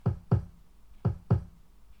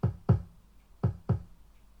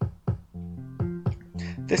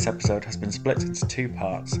This episode has been split into 2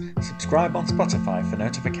 parts. Subscribe on Spotify for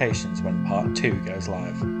notifications when part 2 goes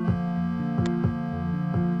live.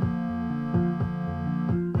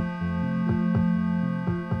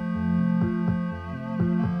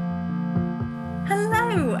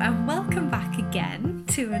 Hello and welcome back again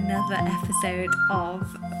to another episode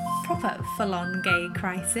of Proper Full-On Gay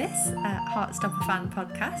Crisis, Heartstopper fan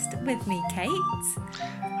podcast with me, Kate.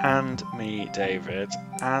 And me, David.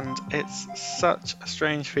 And it's such a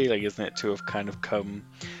strange feeling, isn't it, to have kind of come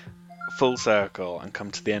full circle and come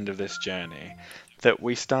to the end of this journey that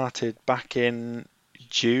we started back in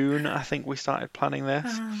June. I think we started planning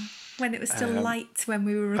this. When it was still light when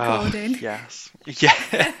we were recording. Yes.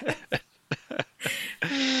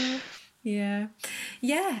 Yeah.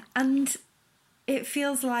 Yeah, and it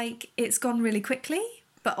feels like it's gone really quickly,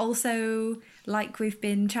 but also like we've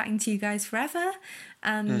been chatting to you guys forever,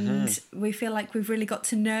 and we feel like we've really got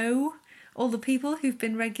to know all the people who've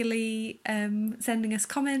been regularly sending us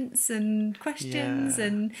comments and questions,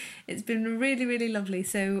 and it's been really, really lovely.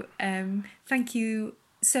 So thank you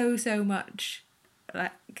so much.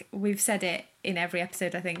 Like we've said it in every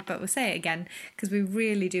episode, I think, but we'll say it again because we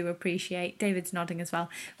really do appreciate, David's nodding as well,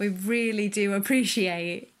 we really do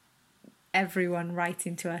appreciate everyone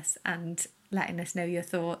writing to us and letting us know your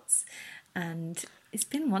thoughts, and it's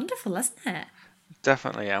been wonderful, hasn't it?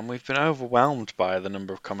 Definitely, and we've been overwhelmed by the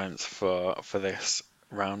number of comments for this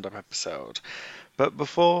roundup episode. But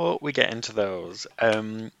before we get into those,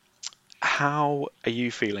 how are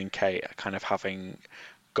you feeling, Kate, kind of having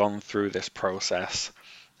gone through this process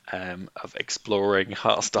of exploring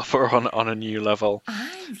Heartstopper on a new level?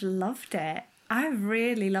 I've loved it. I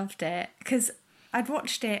really loved it because I'd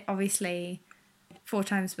watched it obviously 4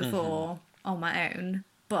 times before on my own,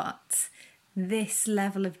 but this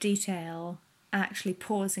level of detail, actually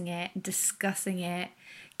pausing it, discussing it,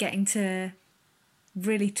 getting to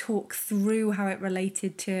really talk through how it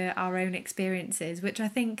related to our own experiences, which I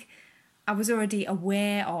think I was already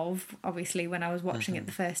aware of, obviously, when I was watching it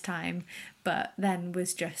the first time, but then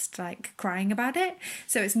was just like crying about it.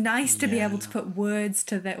 So it's nice to be able to put words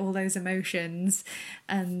to all those emotions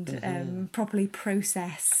and properly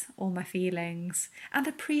process all my feelings and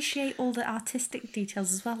appreciate all the artistic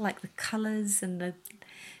details as well, like the colours and the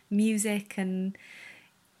music and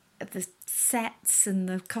the sets and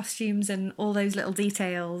the costumes and all those little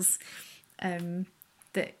details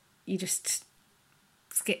that you just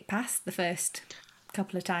skip past the first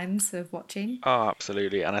couple of times of watching. Oh,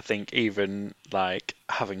 absolutely. And I think even like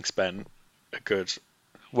having spent a good,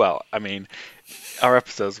 well, I mean, our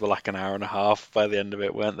episodes were like an hour and a half by the end of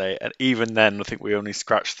it, weren't they? And even then, I think we only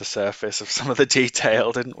scratched the surface of some of the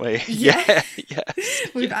detail, didn't we? Yeah. Yes.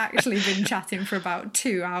 We've actually been chatting for about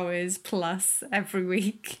 2 hours plus every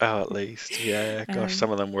week. Oh, at least. Yeah. Gosh,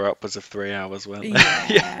 some of them were upwards of 3 hours, weren't they?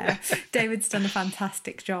 Yeah. David's done a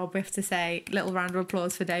fantastic job, we have to say. Little round of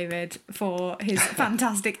applause for David for his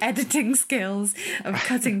fantastic editing skills of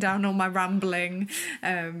cutting down all my rambling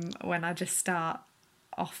when I just start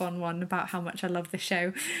off on one about how much I love the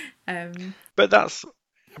show. But that's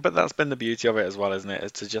been the beauty of it as well, isn't it?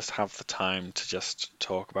 Is to just have the time to just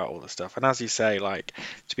talk about all the stuff. And as you say, like,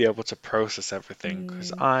 to be able to process everything.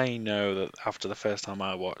 Because I know that after the first time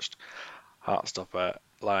I watched Heartstopper,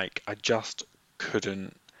 like, I just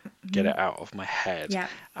couldn't get it out of my head. Yeah.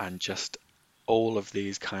 And just all of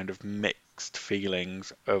these kind of mixed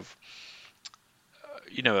feelings of,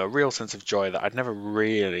 a real sense of joy that I'd never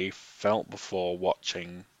really felt before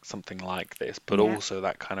watching something like this, but also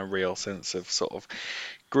that kind of real sense of sort of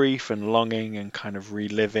grief and longing and kind of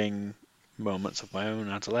reliving moments of my own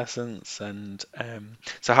adolescence. And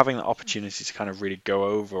so having the opportunity to kind of really go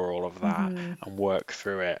over all of that and work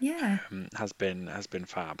through it has been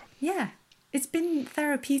fab. Yeah. It's been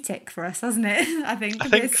therapeutic for us, hasn't it? I think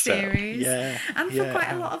this so. Series. Yeah. And for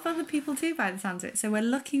quite a lot of other people too, by the sounds of it. So we're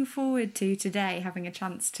looking forward to today having a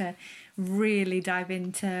chance to really dive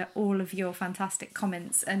into all of your fantastic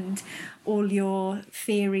comments and all your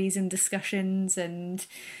theories and discussions and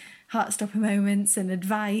Heartstopper moments and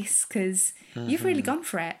advice, because you've really gone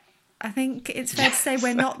for it. I think it's fair to say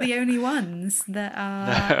we're not the only ones that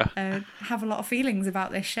are, have a lot of feelings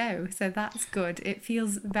about this show. So that's good. It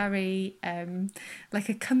feels very like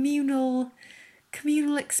a communal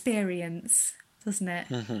experience, doesn't it?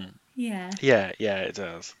 Yeah. Yeah, it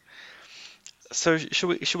does. So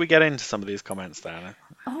should we get into some of these comments then?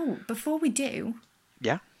 Oh, before we do,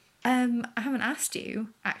 yeah. I haven't asked you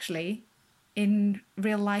actually, in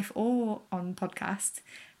real life or on podcast,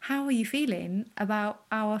 how are you feeling about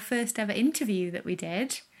our first ever interview that we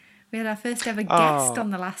did We had our first ever guest Oh,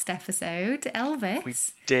 on the last episode, we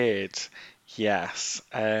Elvis. did. Yes.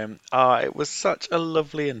 It was such a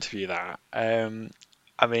lovely interview that.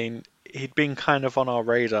 I mean, he'd been kind of on our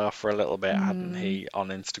radar for a little bit, hadn't he, on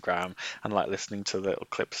Instagram, and like listening to little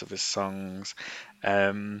clips of his songs.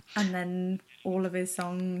 Um, And then all of his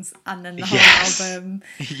songs, and then the whole yes. album.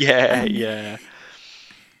 Yeah, And yeah.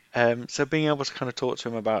 So being able to kind of talk to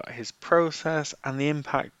him about his process and the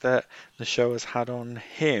impact that the show has had on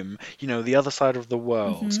him, the other side of the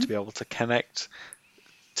world, to be able to connect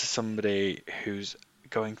to somebody who's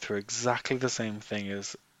going through exactly the same thing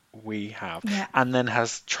as we have, yeah. and then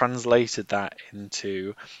has translated that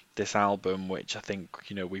into this album, which I think,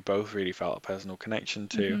 we both really felt a personal connection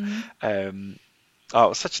to. Um, oh, it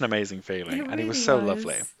was such an amazing feeling, It and he was really so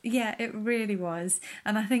lovely. was. Yeah, it really was.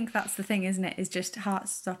 And I think that's the thing, isn't it? Is just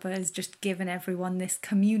Heartstopper has just given everyone this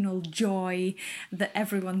communal joy that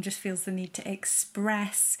everyone just feels the need to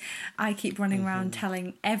express. I keep running around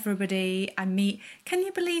telling everybody I meet. Can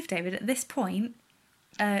you believe, David, at this point,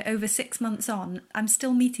 over 6 months on, I'm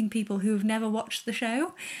still meeting people who've never watched the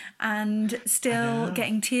show and I still know.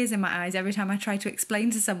 getting tears in my eyes every time I try to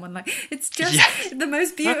explain to someone, like, it's just Yes. the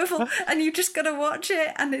most beautiful and you just gotta watch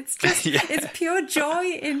it, and it's just, Yeah. it's pure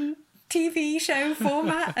joy in TV show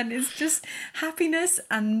format, and it's just happiness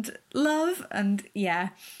and love, and yeah.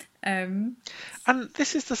 And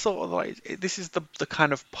this is the sort of this is the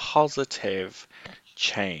kind of positive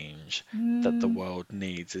change that the world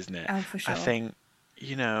needs, isn't it? Oh, for I sure. think,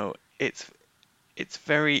 it's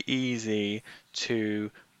very easy to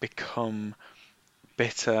become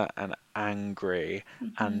bitter and angry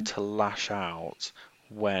and to lash out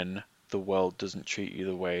when the world doesn't treat you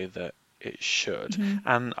the way that it should.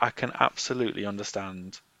 And I can absolutely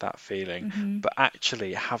understand that feeling, but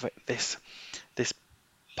actually have this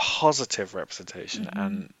positive representation,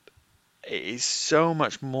 and it is so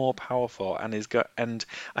much more powerful, and and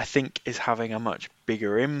I think is having a much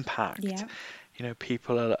bigger impact. Yeah.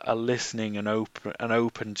 People are listening and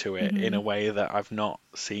open to it in a way that I've not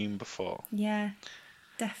seen before. Yeah,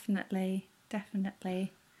 definitely.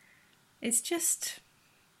 Definitely. It's just,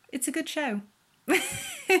 it's a good show.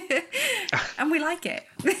 And we like it.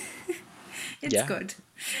 It's Yeah, good.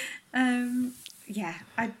 Yeah,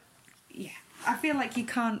 I feel like you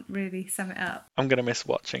can't really sum it up. I'm gonna miss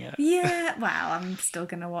watching it. Yeah, well, I'm still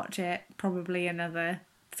gonna watch it probably another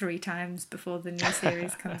 3 times before the new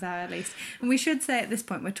series comes out, at least. And we should say at this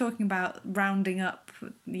point, we're talking about rounding up,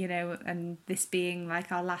 and this being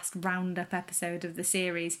like our last roundup episode of the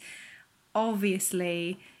series.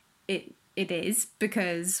 Obviously, it is,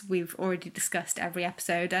 because we've already discussed every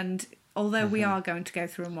episode, and although we are going to go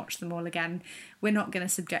through and watch them all again, we're not going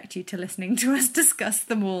to subject you to listening to us discuss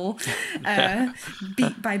them all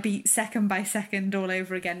beat by beat, second by second, all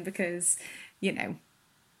over again, because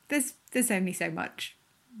there's only so much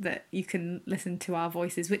that you can listen to our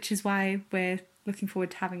voices, which is why we're looking forward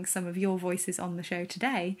to having some of your voices on the show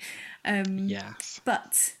today. Yes.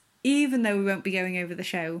 But even though we won't be going over the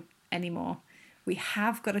show anymore, we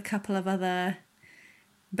have got a couple of other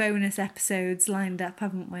bonus episodes lined up,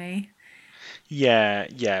 haven't we? Yeah.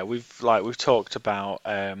 We've talked about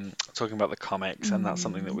talking about the comics, and that's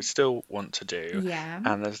something that we still want to do. Yeah.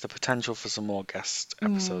 And there's the potential for some more guest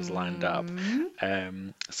episodes lined up.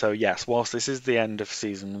 So yes, whilst this is the end of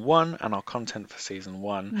season one and our content for season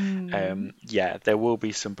one, yeah, there will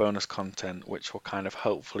be some bonus content which will kind of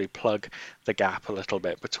hopefully plug the gap a little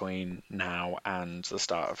bit between now and the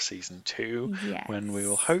start of season two, when we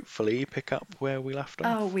will Yes. hopefully pick up where we left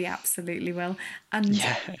off. Oh, we absolutely will. And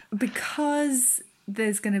Yeah. because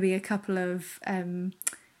there's going to be a couple of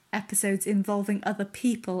episodes involving other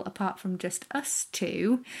people apart from just us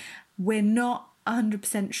two, we're not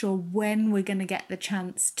 100% sure when we're going to get the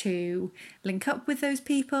chance to link up with those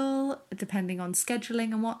people, depending on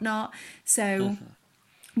scheduling and whatnot. So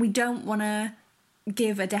we don't want to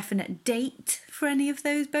give a definite date for any of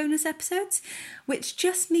those bonus episodes, which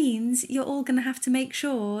just means you're all going to have to make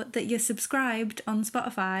sure that you're subscribed on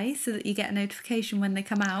Spotify so that you get a notification when they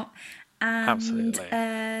come out, and Absolutely.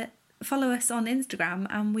 follow us on Instagram,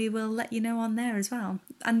 and we will let you know on there as well.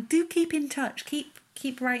 And do keep in touch,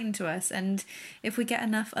 keep writing to us, and if we get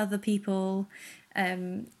enough other people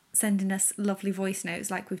sending us lovely voice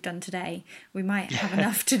notes like we've done today, we might have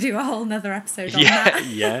enough to do a whole nother episode on that.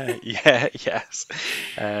 Yes.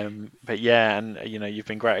 But yeah, and you've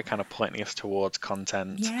been great at kind of pointing us towards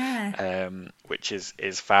content, Yeah. which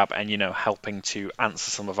is fab, and helping to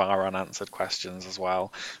answer some of our unanswered questions as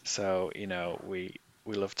well. So we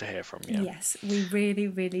love to hear from you. Yes, we really,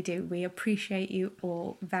 really do. We appreciate you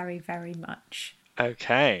all very, very much.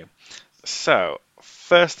 Okay. So,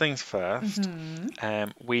 first things first,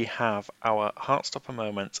 we have our Heartstopper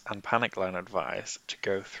moments and panic line advice to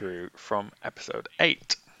go through from episode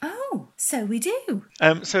 8. Oh, so we do.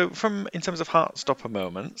 So, in terms of Heartstopper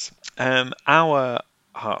moments, our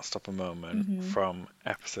Heartstopper moment from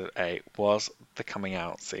episode 8 was the coming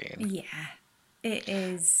out scene. Yeah, it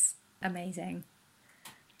is amazing.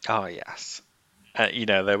 Oh yes,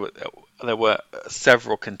 there were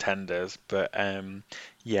several contenders, but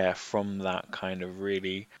yeah, from that kind of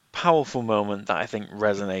really powerful moment that I think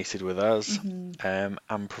resonated with us,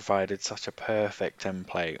 and provided such a perfect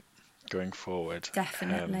template going forward.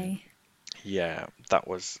 Definitely. Yeah, that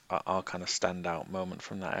was our kind of standout moment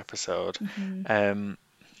from that episode.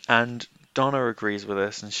 And Donna agrees with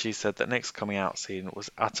us, and she said that Nick's coming out scene was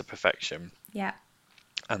utter perfection, Yeah.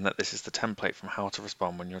 and that this is the template from how to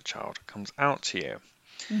respond when your child comes out to you.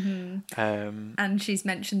 And she's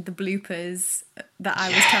mentioned the bloopers that I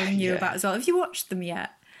was telling you about as well. Have you watched them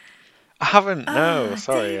yet? I haven't, no, Ah,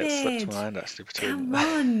 sorry, David, it slipped my mind actually between come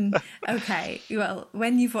on. Okay, well,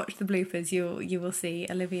 when you've watched the bloopers, you will see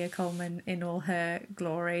Olivia Colman in all her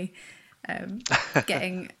glory,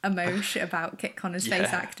 getting emotion about Kit Connor's face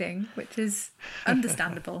Yeah. acting, which is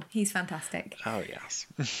understandable. He's fantastic. Oh yes.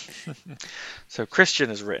 So Christian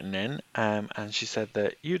has written in, and she said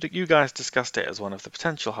that you guys discussed it as one of the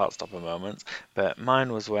potential Heartstopper moments, but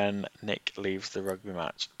mine was when Nick leaves the rugby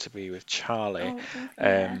match to be with Charlie. Oh,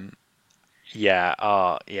 yeah.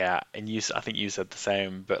 Yeah, and I think you said the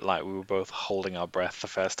same, but like we were both holding our breath the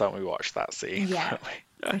first time we watched that scene. Yeah, weren't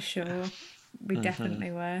we? for sure. We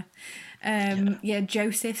definitely were. Yeah,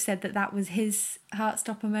 Joseph said that was his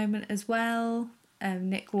Heartstopper moment as well.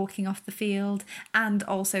 Nick walking off the field, and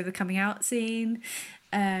also the coming out scene.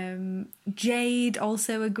 Jade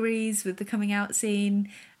also agrees with the coming out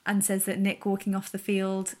scene and says that Nick walking off the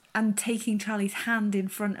field and taking Charlie's hand in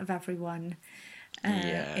front of everyone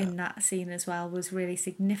in that scene as well was really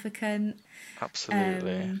significant.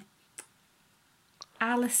 Absolutely.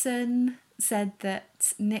 Alison said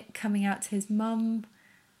that Nick coming out to his mum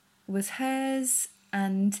was hers,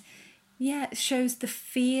 and yeah, it shows the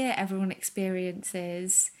fear everyone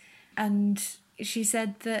experiences. And she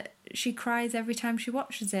said that she cries every time she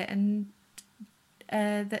watches it, and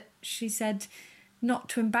that she said not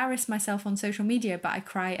to embarrass myself on social media, but I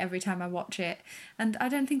cry every time I watch it. And I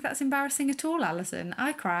don't think that's embarrassing at all, Alison.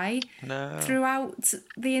 I cry throughout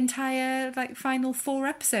the entire final 4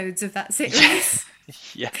 episodes of that series.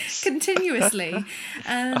 Yes. Continuously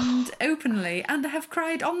and openly, and I have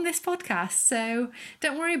cried on this podcast, so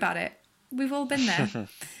don't worry about it. We've all been there.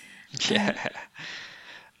 Yeah.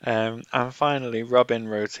 And finally, Robin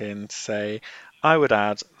wrote in to say, I would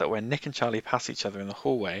add that when Nick and Charlie pass each other in the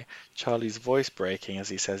hallway, Charlie's voice breaking as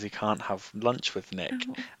he says he can't have lunch with Nick,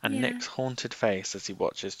 and yeah. Nick's haunted face as he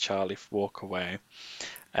watches Charlie walk away.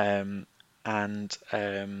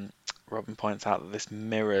 Robin points out that this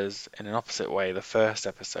mirrors, in an opposite way, the first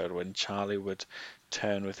episode when Charlie would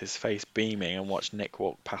turn with his face beaming and watch Nick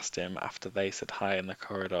walk past him after they said hi in the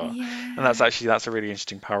corridor. Yeah. And that's a really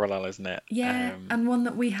interesting parallel, isn't it? Yeah, and one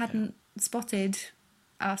that we hadn't spotted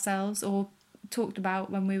ourselves or talked about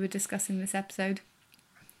when we were discussing this episode.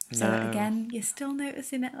 So again, you're still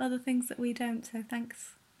noticing other things that we don't, so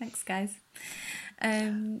thanks guys.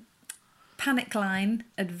 Panic line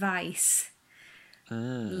advice.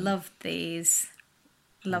 Loved these.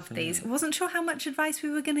 I wasn't sure how much advice we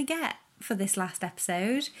were going to get for this last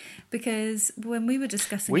episode, because when we were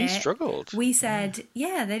discussing we struggled. We said,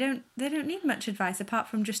 they don't need much advice apart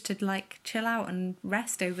from just to chill out and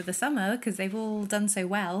rest over the summer, because they've all done so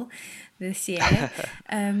well this year.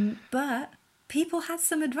 But people had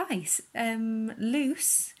some advice.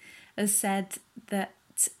 Luce has said that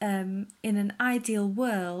in an ideal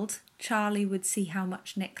world, Charlie would see how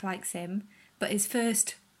much Nick likes him, but his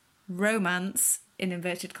first romance, in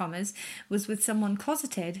inverted commas, was with someone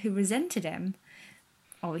closeted who resented him.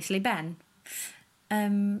 Obviously Ben.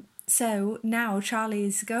 So now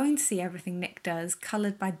Charlie's going to see everything Nick does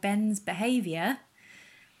coloured by Ben's behaviour,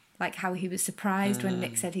 like how he was surprised when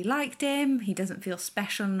Nick said he liked him. He doesn't feel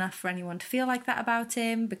special enough for anyone to feel like that about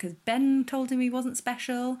him because Ben told him he wasn't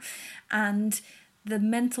special. And the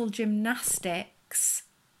mental gymnastics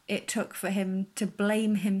it took for him to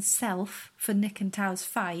blame himself for Nick and Tao's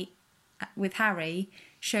fight with Harry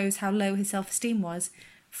shows how low his self-esteem was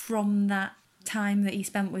from that time that he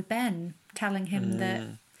spent with Ben, telling him that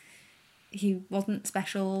he wasn't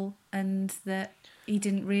special and that he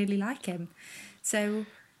didn't really like him. So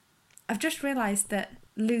I've just realised that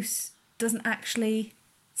Luce doesn't actually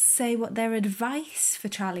say what their advice for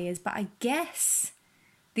Charlie is, but I guess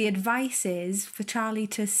the advice is for Charlie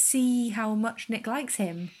to see how much Nick likes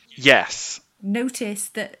him. Yes. Notice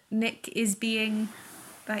that Nick is being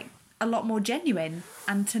like a lot more genuine,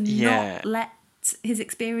 and to Yeah. not let his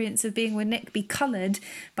experience of being with Nick be coloured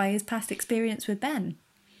by his past experience with Ben.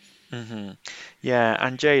 Yeah,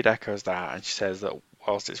 and Jade echoes that, and she says that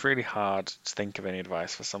whilst it's really hard to think of any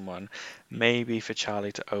advice for someone, maybe for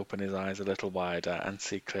Charlie to open his eyes a little wider and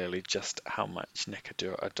see clearly just how much Nick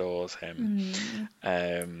adores him.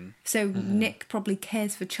 So Nick probably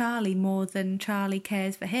cares for Charlie more than Charlie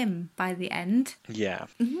cares for him by the end. Yeah.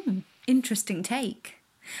 Interesting take.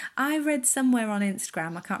 I read somewhere on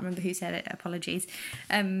Instagram, I can't remember who said it, apologies,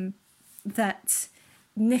 that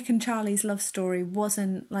Nick and Charlie's love story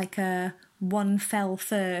wasn't like a one fell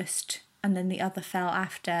first and then the other fell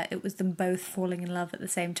after. It was them both falling in love at the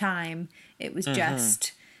same time. It was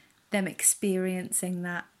just them experiencing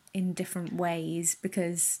that in different ways,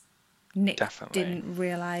 because Nick Definitely. didn't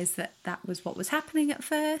realise that that was what was happening at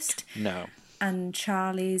first. No. And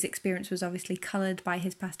Charlie's experience was obviously coloured by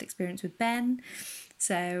his past experience with Ben.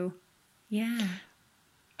 So, yeah.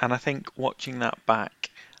 And I think watching that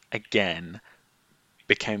back again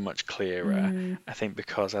became much clearer. I think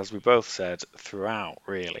because, as we both said throughout,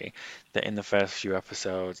 really, that in the first few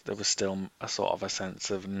episodes there was still a sort of a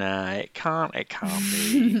sense of, nah, it can't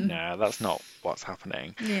be, nah, that's not what's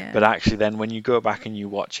happening. Yeah. But actually, then when you go back and you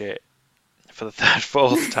watch it for the third,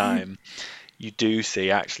 fourth time, you do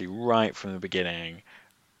see actually right from the beginning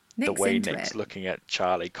the way into Nick's it. looking at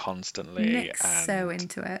Charlie constantly. Nick's and so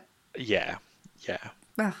into it. yeah,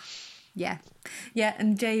 Well, yeah. Yeah,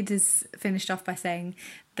 and Jade has finished off by saying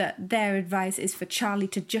that their advice is for Charlie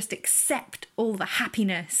to just accept all the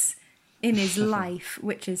happiness in his life,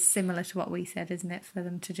 which is similar to what we said, isn't it? For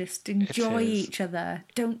them to just enjoy is. each other.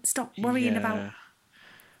 Don't stop worrying about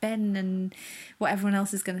Ben and what everyone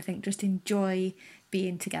else is going to think. Just enjoy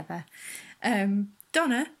being together.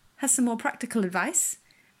 Donna has some more practical advice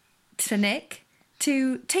to Nick.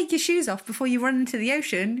 To take your shoes off before you run into the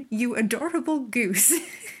ocean, you adorable goose.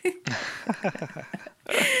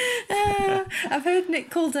 I've heard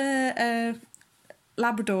Nick called a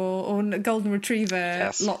Labrador or a Golden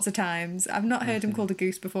Retriever lots of times. I've not heard him called a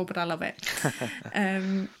goose before, but I love it.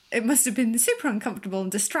 It must have been super uncomfortable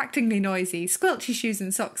and distractingly noisy. Squelchy shoes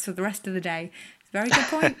and socks for the rest of the day. Very good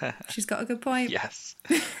point. She's got a good point. Yes,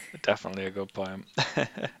 definitely a good point.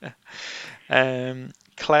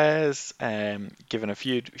 Claire's given a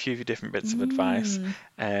few different bits of advice.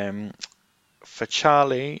 For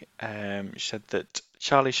Charlie, she said that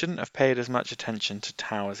Charlie shouldn't have paid as much attention to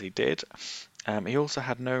Tao as he did. He also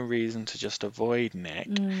had no reason to just avoid Nick.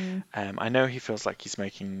 I know he feels like he's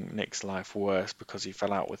making Nick's life worse because he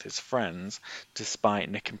fell out with his friends,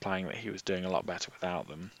 despite Nick implying that he was doing a lot better without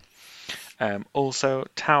them. Also,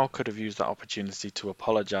 Tao could have used that opportunity to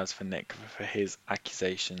apologise for Nick for his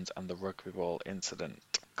accusations and the rugby ball incident.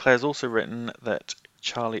 Claire's also written that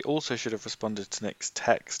Charlie also should have responded to Nick's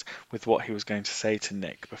text with what he was going to say to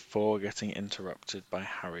Nick before getting interrupted by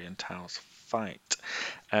Harry and Tao's fight.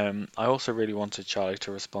 I also really wanted Charlie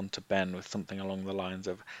to respond to Ben with something along the lines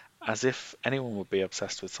of, as if anyone would be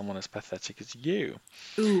obsessed with someone as pathetic as you.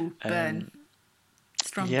 Ooh, burn.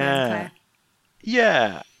 Strong burn, Yeah. Claire.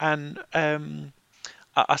 Yeah, and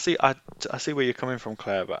I see where you're coming from,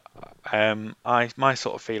 Claire, but my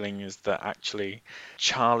sort of feeling is that actually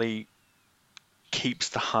Charlie keeps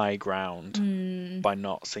the high ground by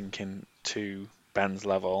not sinking to Ben's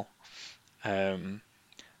level, and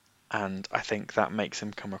I think that makes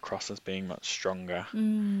him come across as being much stronger.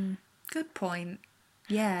 Good point.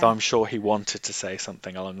 Yeah. Though I'm sure he wanted to say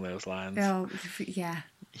something along those lines. Oh, yeah.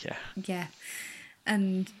 Yeah. Yeah.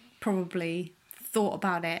 And probably thought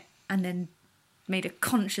about it and then made a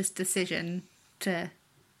conscious decision to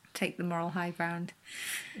take the moral high ground.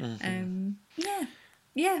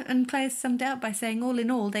 Yeah, and Claire summed it up by saying, all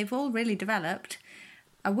in all, they've all really developed.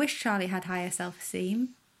 I wish Charlie had higher self-esteem,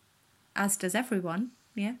 as does everyone,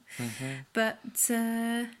 yeah. But,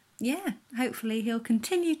 yeah, hopefully he'll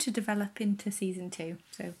continue to develop into season 2.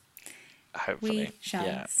 So Hopefully, we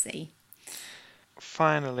shall see.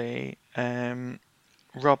 Finally,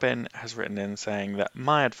 Robin has written in saying that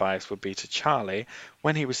my advice would be to Charlie,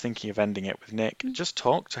 when he was thinking of ending it with Nick, just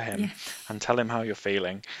talk to him and tell him how you're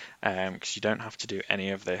feeling, because you don't have to do any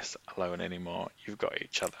of this alone anymore. You've got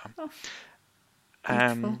each other.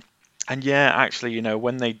 Beautiful. And yeah, actually,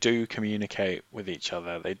 when they do communicate with each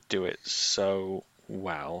other, they do it so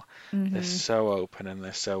well. They're so open and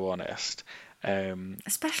they're so honest.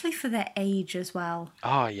 Especially for their age as well.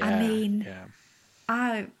 Oh, yeah. I mean,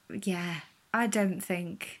 yeah. I don't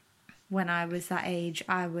think when I was that age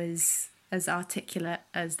I was as articulate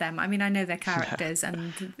as them. I mean, I know their characters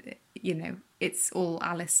and, you know, it's all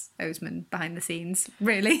Alice Oseman behind the scenes,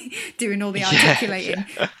 really, doing all the articulating.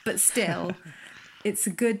 Yeah. But still, it's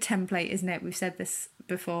a good template, isn't it? We've said this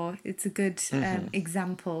before. It's a good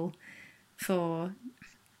example for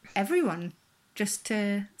everyone just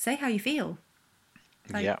to say how you feel.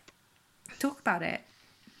 Like, Yep. talk about it.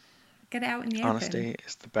 Get it out in the Honesty open.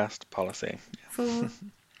 is the best policy. For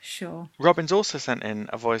sure. Robin's also sent in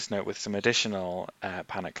a voice note with some additional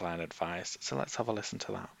panic line advice, so let's have a listen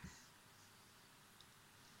to that.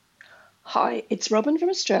 Hi, it's Robin from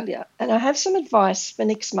Australia, and I have some advice for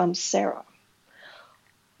Nick's mum, Sarah.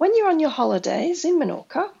 When you're on your holidays in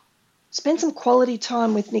Menorca, spend some quality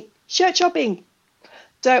time with Nick shirt shopping.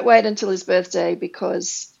 Don't wait until his birthday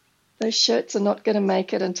because those shirts are not going to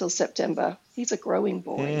make it until September. He's a growing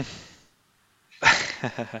boy.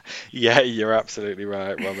 Yeah, you're absolutely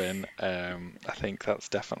right, Robin. I think that's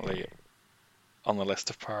definitely on the list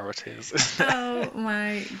of priorities. Oh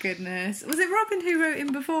my goodness. Was it Robin who wrote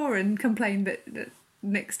in before and complained that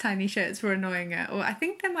Nick's tiny shirts were annoying her? Or I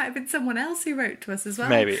think there might have been someone else who wrote to us as well.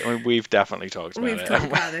 Maybe. I mean, we've definitely talked about We've it. talked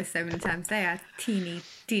about this so many times. They are teeny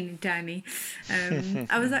tiny.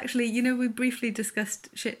 I was actually, you know, we briefly discussed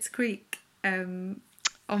Schitt's Creek on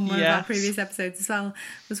one of our previous episodes as well. I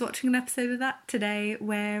was watching an episode of that today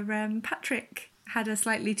where Patrick had a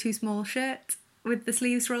slightly too small shirt with the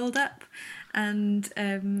sleeves rolled up, and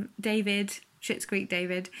David, Schitt's Creek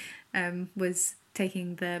David, was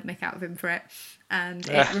taking the mick out of him for it, and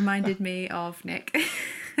it reminded me of Nick.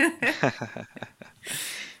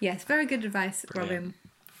 Yes, very good advice, Robin. Brilliant.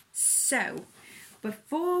 So,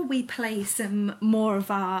 before we play some more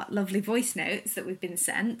of our lovely voice notes that we've been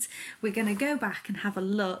sent, we're going to go back and have a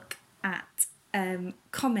look at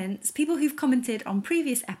comments, people who've commented on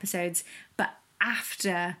previous episodes, but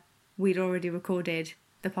after we'd already recorded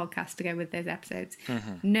the podcast to go with those episodes.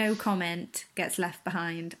 No comment gets left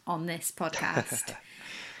behind on this podcast.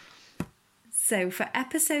 So for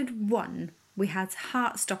episode 1, we had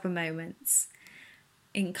Heartstopper moments,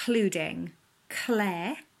 including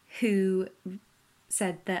Claire, who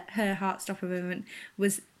said that her Heartstopper moment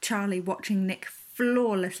was Charlie watching Nick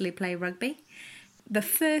flawlessly play rugby. The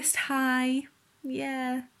first high,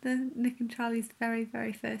 the Nick and Charlie's very,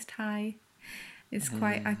 very first high is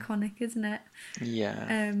quite iconic, isn't it? Yeah.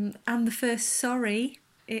 And the first sorry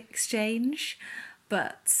exchange,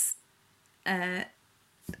 but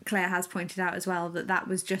Claire has pointed out as well that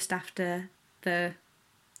was just after the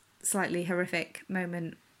slightly horrific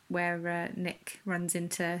moment where Nick runs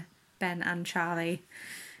into Ben and Charlie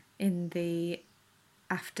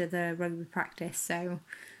after the rugby practice, so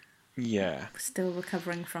Yeah. still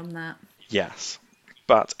recovering from that. Yes.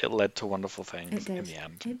 But it led to wonderful things It did. in the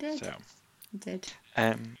end. It did. So. It did.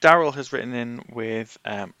 Daryl has written in with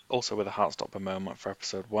also with a Heartstopper moment for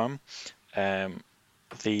episode 1.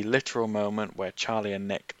 The literal moment where Charlie and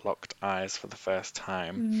Nick locked eyes for the first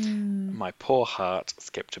time. My poor heart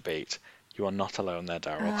skipped a beat. You are not alone there,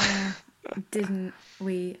 Daryl. Didn't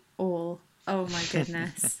we all? Oh my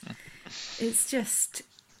goodness. It's just,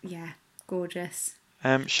 gorgeous.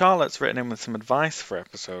 Charlotte's written in with some advice for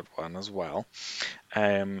episode 1 as well,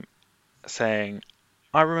 saying,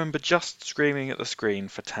 I remember just screaming at the screen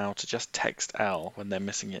for Tao to just text Elle when they're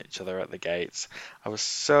missing each other at the gates. I was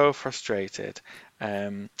so frustrated.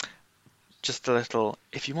 Just a little,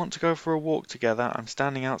 if you want to go for a walk together, I'm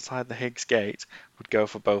standing outside the Higgs gate, would go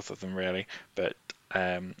for both of them really, but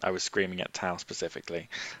I was screaming at Tao specifically.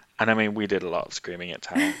 And I mean, we did a lot of screaming at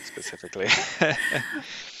Tao specifically.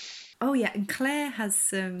 Oh yeah, and Claire has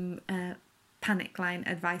some panic line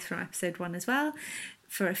advice from episode 1 as well.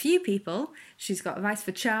 For a few people, she's got advice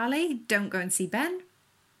for Charlie. Don't go and see Ben.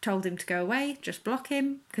 Told him to go away. Just block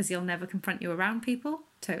him because he'll never confront you around people.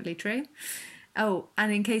 Totally true. Oh,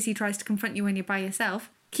 and in case he tries to confront you when you're by yourself,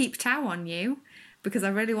 keep Tao on you because I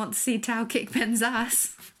really want to see Tao kick Ben's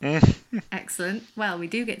ass. Excellent. Well, we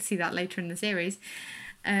do get to see that later in the series.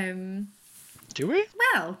 Do we?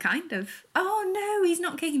 Well, kind of. Oh no, he's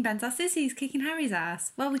not kicking Ben's ass, is he? He's kicking Harry's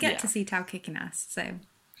ass. Well, we get to see Tao kicking ass, so...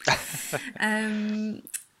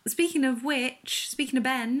 Speaking of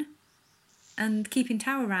Ben and keeping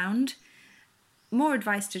Tao around, more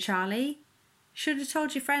advice to Charlie. Should have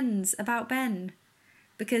told your friends about Ben,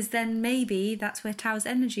 because then maybe that's where Tao's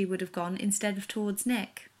energy would have gone instead of towards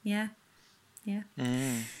Nick. Yeah.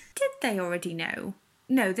 Did they already know?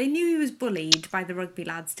 No, they knew he was bullied by the rugby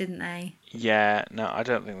lads, didn't they? Yeah, no, I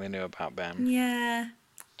don't think they knew about Ben. Yeah.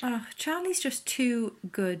 Oh, Charlie's just too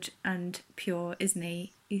good and pure, isn't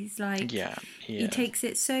he? He's like, Yeah, he takes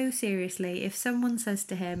it so seriously. If someone says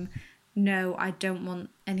to him, no, I don't want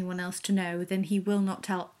anyone else to know, then he will not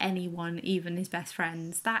tell anyone, even his best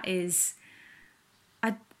friends. That is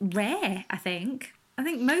rare, I think. I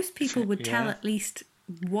think most people would tell Yeah. at least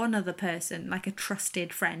one other person, like a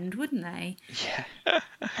trusted friend, wouldn't they? Yeah.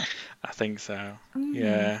 I think so.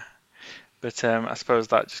 Yeah. But I suppose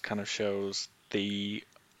that just kind of shows the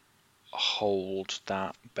hold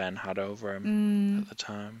that Ben had over him at the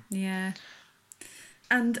time. Yeah.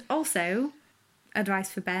 And also, advice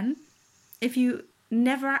for Ben, if you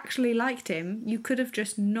never actually liked him, you could have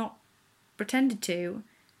just not pretended to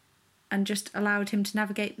and just allowed him to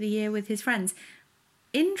navigate the year with his friends.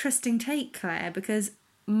 Interesting take, Claire, because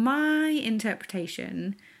my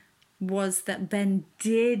interpretation was that Ben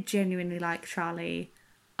did genuinely like Charlie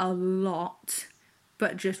a lot,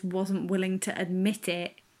 but just wasn't willing to admit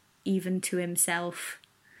it even to himself.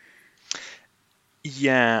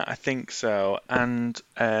 Yeah, I think so. And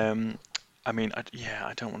I mean,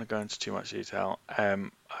 I don't want to go into too much detail.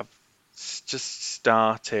 I've just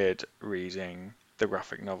started reading the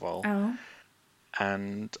graphic novel, Oh.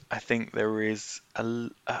 and I think there is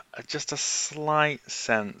just a slight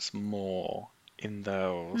sense more in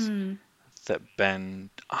those that Ben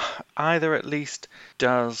either at least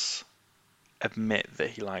does admit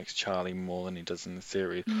that he likes Charlie more than he does in the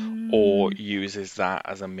series, or uses that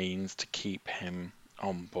as a means to keep him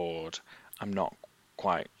on board. I'm not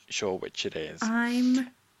quite sure which it is. I'm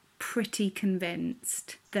pretty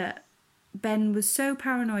convinced that Ben was so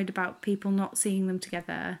paranoid about people not seeing them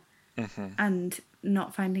together and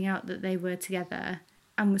not finding out that they were together,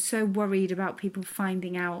 and was so worried about people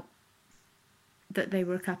finding out that they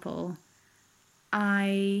were a couple.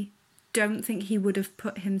 I don't think he would have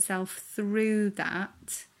put himself through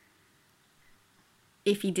that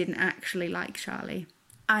if he didn't actually like Charlie.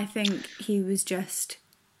 I think he was just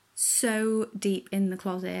so deep in the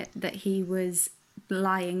closet that he was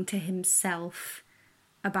lying to himself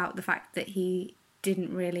about the fact that he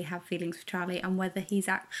didn't really have feelings for Charlie, and whether he's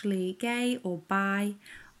actually gay or bi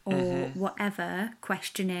or whatever,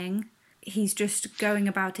 questioning. He's just going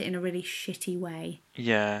about it in a really shitty way.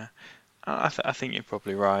 Yeah, I think you're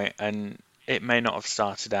probably right, and it may not have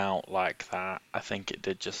started out like that. I think it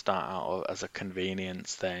did just start out as a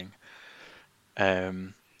convenience thing.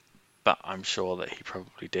 But I'm sure that he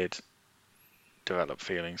probably did develop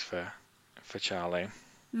feelings for Charlie.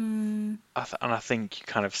 And I think you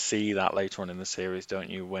kind of see that later on in the series, don't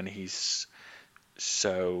you? When he's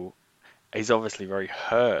obviously very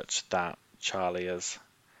hurt that Charlie has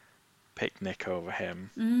picked Nick over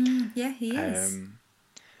him. Yeah, he is.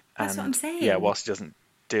 That's what I'm And saying. yeah, whilst he doesn't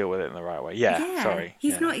deal with it in the right way. Yeah, Yeah, sorry.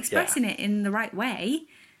 he's Yeah, not expressing it in the right way.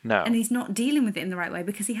 No. And he's not dealing with it in the right way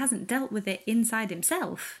because he hasn't dealt with it inside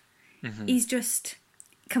himself. He's just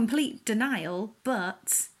complete denial,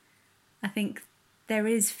 but I think there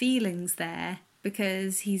is feelings there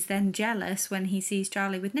because he's then jealous when he sees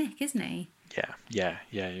Charlie with Nick, isn't he? Yeah,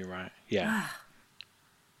 you're right. Yeah.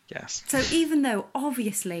 Yes. So even though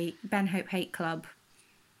obviously Ben Hope Hate Club,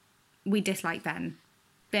 we dislike Ben.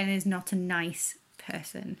 Ben is not a nice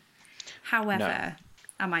person. However,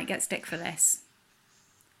 I might get stick for this,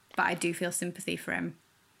 but I do feel sympathy for him.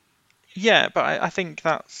 Yeah, but I think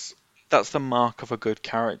that's the mark of a good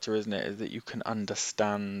character, isn't it? Is that you can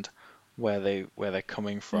understand where they're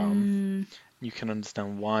coming from. You can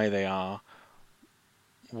understand why they are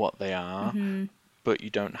what they are, but you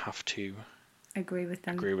don't have to Agree with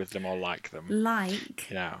them. or like them. Like,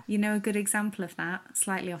 you know, a good example of that,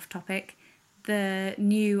 slightly off topic, the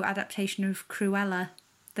new adaptation of Cruella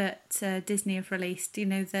that Disney have released, you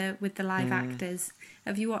know, with the live actors.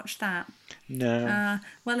 Have you watched that? No.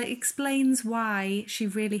 Well, it explains why she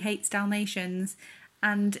really hates Dalmatians,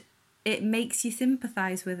 and it makes you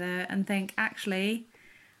sympathise with her and think, actually,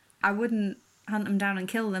 I wouldn't hunt them down and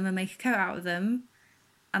kill them and make a coat out of them,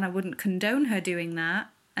 and I wouldn't condone her doing that,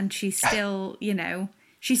 and she's still, you know,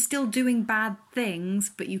 she's still doing bad things,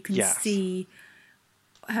 but you can see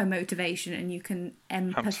her motivation and you can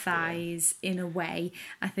empathise in a way.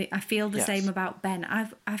 I feel the same about Ben.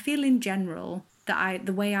 I feel in general that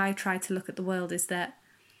the way I try to look at the world is that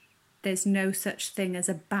there's no such thing as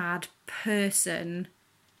a bad person.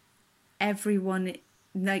 Everyone,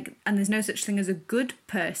 and there's no such thing as a good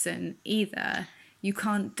person either. You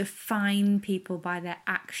can't define people by their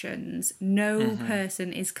actions. No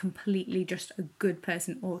person is completely just a good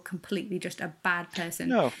person or completely just a bad person.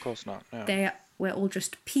 No, of course not. No. We're all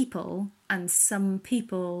just people, and some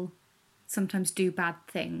people sometimes do bad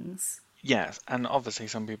things. Yes, and obviously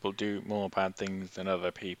some people do more bad things than other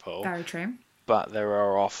people. Very true. But there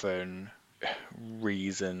are often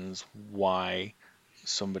reasons why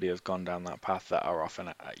somebody has gone down that path that are often,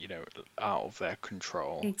 out of their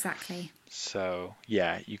control. Exactly. So,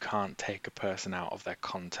 yeah, you can't take a person out of their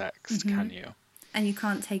context, can you? And you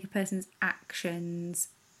can't take a person's actions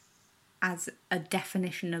as a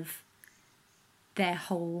definition of their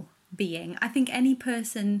whole being. I think any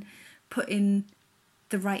person put in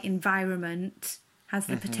the right environment has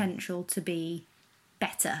the potential to be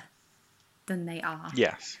better than they are.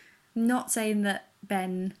 Yes. Not saying that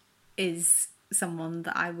Ben is someone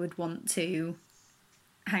that I would want to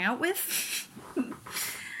hang out with.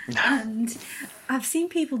 And I've seen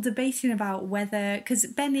people debating about whether, because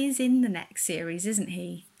Ben is in the next series, isn't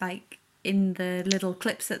he? Like in the little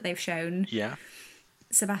clips that they've shown, Yeah.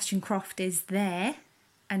 Sebastian Croft is there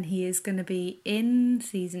and he is going to be in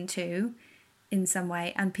season 2 in some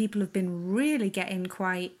way. And people have been really getting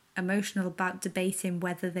quite emotional about debating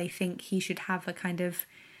whether they think he should have a kind of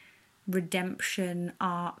redemption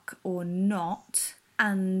arc or not.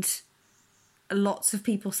 And lots of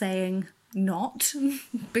people saying not,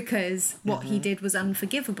 because what he did was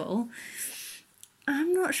unforgivable.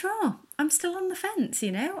 I'm not sure. I'm still on the fence,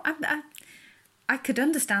 you know? I could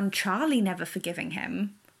understand Charlie never forgiving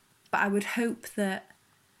him, but I would hope that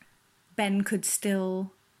Ben could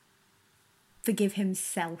still forgive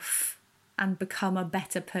himself and become a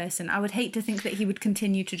better person. I would hate to think that he would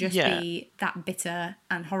continue to just be that bitter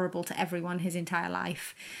and horrible to everyone his entire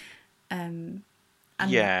life.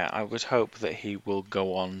 Yeah, I would hope that he will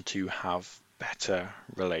go on to have better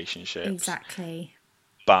relationships. Exactly.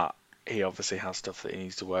 But he obviously has stuff that he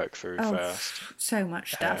needs to work through first. So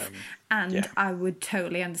much stuff. I would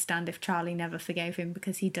totally understand if Charlie never forgave him,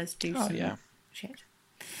 because he does do some shit.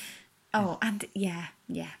 Oh, and yeah.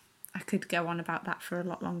 I could go on about that for a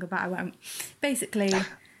lot longer, but I won't. Basically,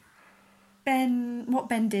 what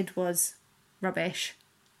Ben did was rubbish,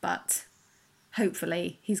 but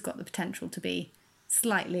hopefully he's got the potential to be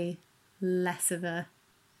slightly less of a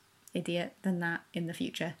idiot than that in the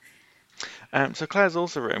future. So Claire's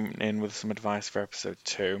also written in with some advice for episode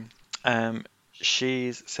 2.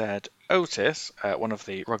 She's said, Otis, one of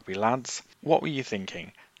the rugby lads, what were you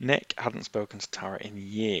thinking? Nick hadn't spoken to Tara in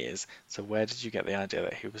years, so where did you get the idea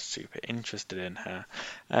that he was super interested in her?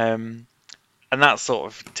 And that's sort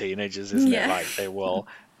of teenagers, isn't it? Like, they will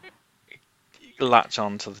latch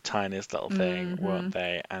on to the tiniest little thing, won't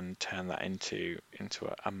they, and turn that into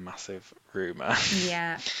a massive rumour.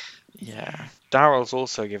 Yeah. Yeah. Daryl's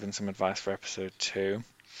also given some advice for episode 2,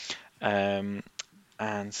 and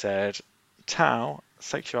said, Tao,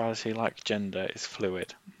 sexuality like gender is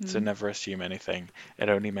fluid, so never assume anything. It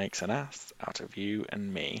only makes an ass out of you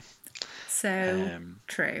and me. So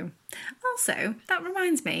true. Also, that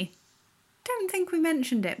reminds me, don't think we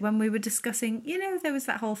mentioned it when we were discussing, there was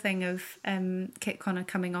that whole thing of Kit Connor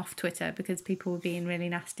coming off Twitter because people were being really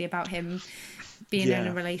nasty about him being in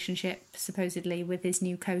a relationship, supposedly, with his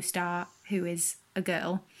new co-star, who is a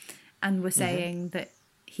girl, and were saying that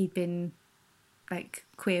he'd been, like,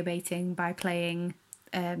 queer baiting by playing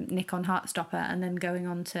Nick on Heartstopper and then going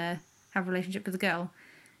on to have a relationship with a girl.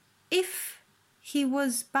 If he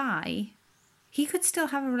was bi, he could still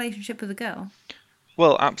have a relationship with a girl.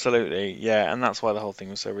 Well, absolutely, yeah, and that's why the whole thing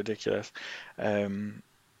was so ridiculous.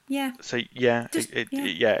 Yeah. So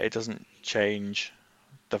it doesn't change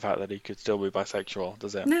the fact that he could still be bisexual,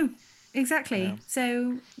 does it? No, exactly. Yeah.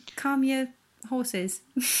 So calm your horses.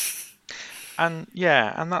 And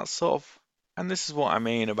that's sort of, and this is what I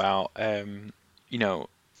mean about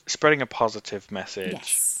spreading a positive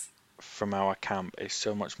message from our camp is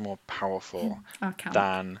so much more powerful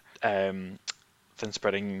than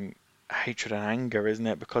spreading hatred and anger, isn't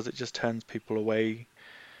it? Because it just turns people away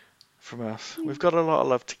from us. We've got a lot of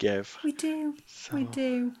love to give. We do. So we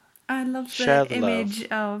do. I love the image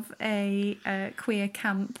of a queer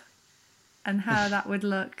camp and how that would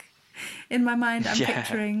look. In my mind, I'm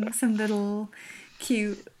picturing some little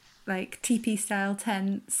cute, like, teepee-style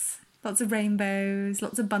tents, lots of rainbows,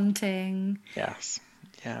 lots of bunting. Yes.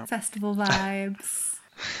 Yeah. Festival vibes.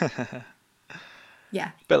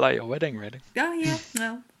 Yeah. Bit like your wedding, really. Oh, yeah.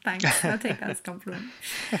 Well, thanks. I'll take that as a compliment.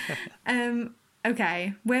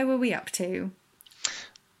 Okay, where were we up to?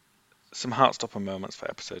 Some Heartstopper moments for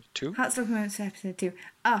episode 2. Heartstopper moments for episode 2.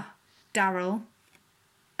 Daryl.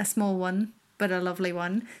 A small one, but a lovely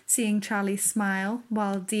one. Seeing Charlie smile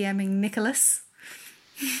while DMing Nicholas.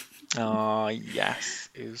 Oh, yes.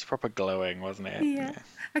 It was proper glowing, wasn't it? Yeah.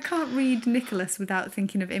 I can't read Nicholas without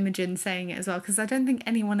thinking of Imogen saying it as well, because I don't think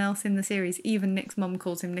anyone else in the series, even Nick's mum,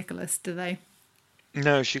 calls him Nicholas, do they?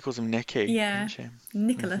 No, she calls him Nicky. Yeah. Doesn't she?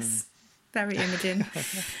 Nicholas. Very Imogen.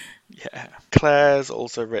 Yeah. Claire's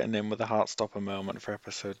also written in with a heartstopper moment for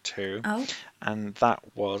episode 2, Oh. and that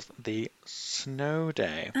was the snow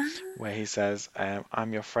day, where he says,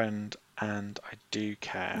 I'm your friend and I do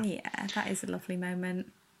care. Yeah, that is a lovely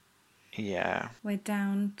moment. Yeah. We're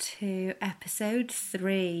down to episode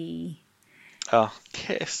 3. Oh,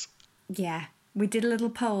 kiss. Yeah, we did a little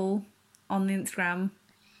poll on the Instagram.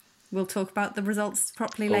 We'll talk about the results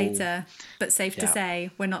properly later, but safe to Yeah.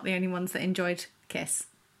 say we're not the only ones that enjoyed Kiss,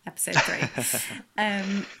 episode 3.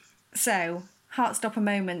 So, heartstopper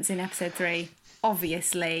moments in episode 3.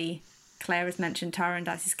 Obviously, Claire has mentioned Tara and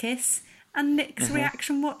Darcy's kiss, and Nick's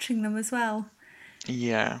reaction watching them as well.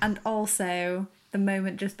 Yeah. And also, the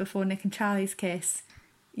moment just before Nick and Charlie's kiss,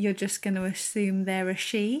 you're just going to assume they're a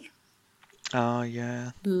she. Oh,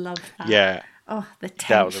 yeah. Love that. Yeah. Oh, the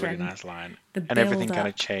tension. That was a really nice line. The And everything build kind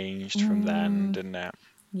of up. changed from then, didn't it?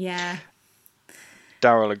 Yeah.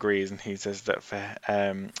 Daryl agrees, and he says that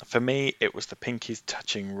for me, it was the pinkies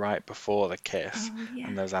touching right before the kiss, Oh, yeah.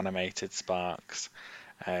 and those animated sparks.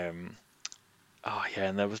 Oh yeah,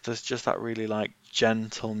 and there's just that really like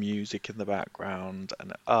gentle music in the background,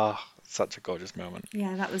 and such a gorgeous moment.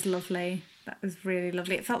 Yeah, that was lovely. That was really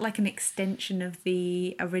lovely. It felt like an extension of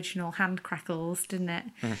the original Hand Crackles, didn't it?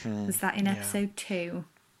 Was that in yeah. episode 2?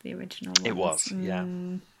 The original one? It was, yeah.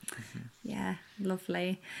 Yeah,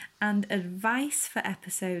 lovely. And advice for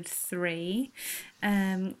episode 3.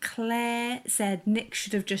 Claire said Nick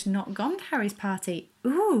should have just not gone to Harry's party.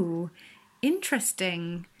 Ooh,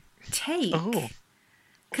 interesting take. Oh,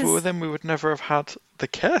 well, then we would never have had the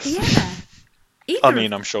kiss. Yeah. I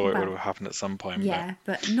mean, I'm sure it would have happened at some point. Yeah,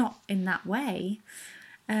 but not in that way.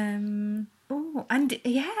 And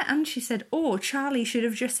she said, Charlie should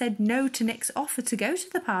have just said no to Nick's offer to go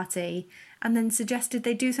to the party and then suggested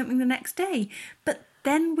they do something the next day. But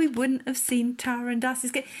then we wouldn't have seen Tara and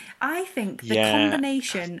Darcy's kiss. I think the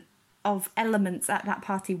combination of elements at that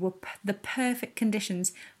party were the perfect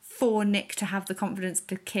conditions for Nick to have the confidence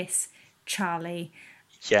to kiss Charlie.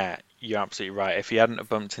 Yeah, you're absolutely right. If he hadn't have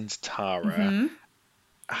bumped into Tara,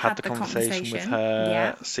 had the conversation with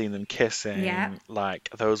her, seen them kissing, like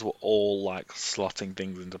those were all like slotting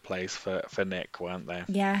things into place for Nick, weren't they?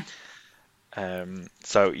 Yeah.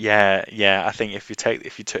 So I think if you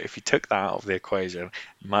took that out of the equation,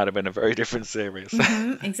 it might have been a very different series.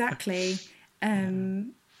 Exactly.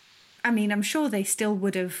 I mean, I'm sure they still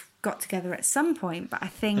would have got together at some point, but I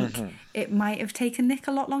think it might have taken Nick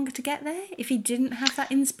a lot longer to get there if he didn't have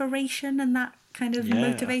that inspiration and that kind of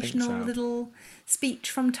motivational little speech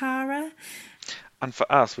from Tara. And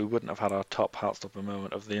for us, we wouldn't have had our top heartstopper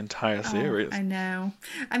moment of the entire series. I know.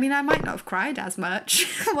 I mean, I might not have cried as much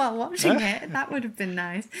while watching it. That would have been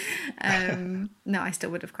nice. No, I still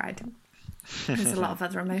would have cried. There's a lot of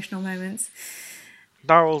other emotional moments.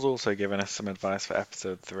 Daryl's also given us some advice for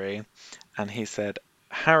episode 3, and he said,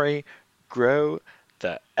 Harry, grow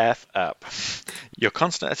the F up. Your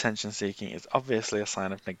constant attention seeking is obviously a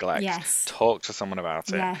sign of neglect. Yes. Talk to someone about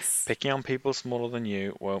it. Yes. Picking on people smaller than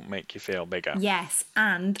you won't make you feel bigger. Yes,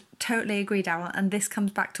 and totally agree, Daryl. And this comes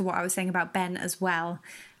back to what I was saying about Ben as well.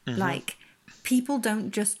 Like, people don't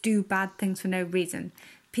just do bad things for no reason.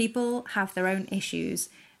 People have their own issues.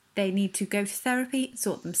 They need to go to therapy,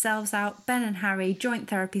 sort themselves out. Ben and Harry, joint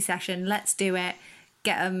therapy session. Let's do it.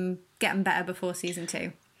 Get them better before season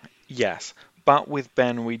 2. Yes, but with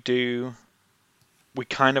Ben, we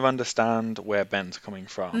kind of understand where Ben's coming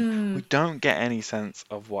from. We don't get any sense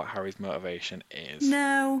of what Harry's motivation is.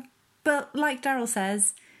 No, but like Daryl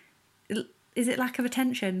says, is it lack of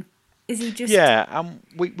attention? Is he just... Yeah,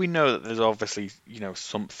 we know that there's obviously,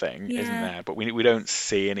 something, isn't there? But we don't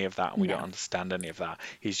see any of that, and we don't understand any of that.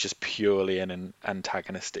 He's just purely in an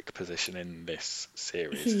antagonistic position in this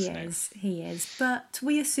series, He is. But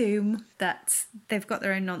we assume that they've got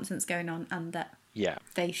their own nonsense going on and that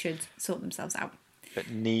they should sort themselves out. But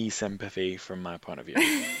knee sympathy from my point of view.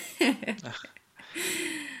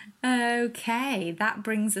 Okay, that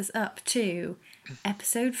brings us up to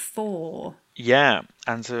episode 4. Yeah,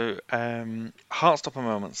 and so heartstopper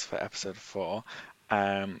moments for episode 4.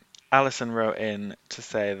 Alison wrote in to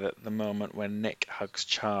say that the moment when Nick hugs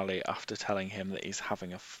Charlie after telling him that he's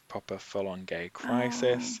having a proper full-on gay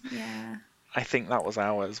crisis. Oh, yeah. I think that was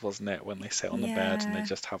ours, wasn't it? When they sit on the bed and they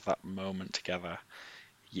just have that moment together.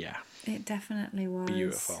 Yeah. It definitely was.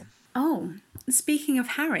 Beautiful. Oh, speaking of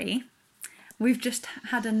Harry, we've just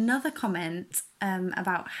had another comment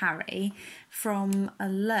about Harry from a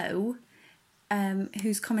Lo,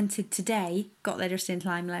 who's commented today, got there just in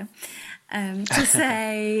time, Lo, to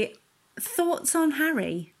say, thoughts on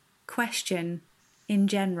Harry? Question in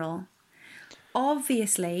general.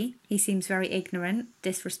 Obviously, he seems very ignorant,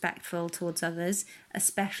 disrespectful towards others,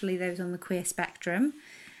 especially those on the queer spectrum.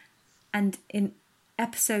 And in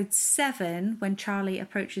episode 7, when Charlie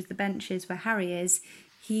approaches the benches where Harry is,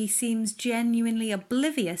 he seems genuinely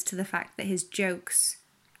oblivious to the fact that his jokes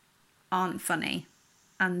aren't funny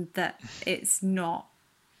and that it's not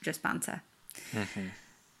just banter.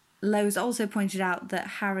 Lowe's also pointed out that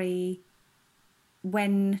Harry,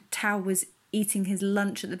 when Tao was eating his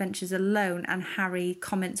lunch at the benches alone and Harry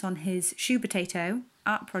comments on his shoe potato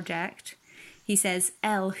art project, he says,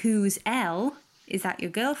 "Elle, who's Elle? Is that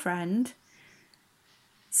your girlfriend?"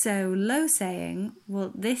 So Lowe saying,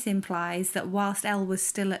 well, this implies that whilst Elle was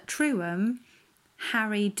still at Truham,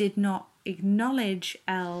 Harry did not acknowledge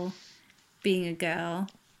Elle being a girl,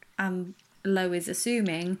 and Lowe is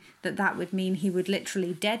assuming that that would mean he would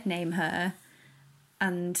literally dead name her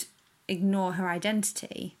and ignore her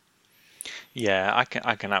identity. Yeah,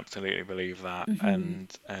 I can absolutely believe that.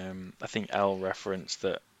 And I think Elle referenced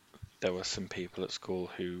that there were some people at school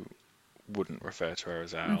who wouldn't refer to her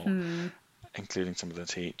as Elle, including some of the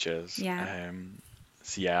teachers. Yeah.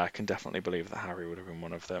 So yeah, I can definitely believe that Harry would have been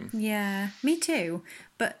one of them. Yeah, me too.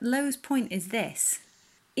 But Lowe's point is this.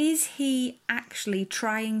 Is he actually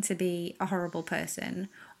trying to be a horrible person?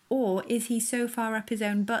 Or is he so far up his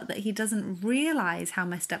own butt that he doesn't realise how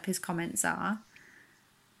messed up his comments are?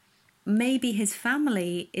 Maybe his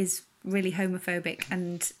family is really homophobic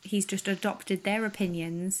and he's just adopted their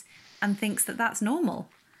opinions and thinks that that's normal.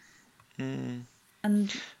 And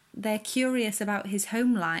they're curious about his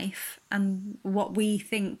home life and what we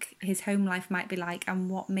think his home life might be like and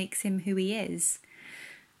what makes him who he is.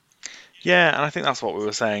 Yeah, and I think that's what we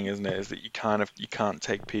were saying, isn't it? Is that you can't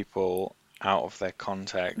take people out of their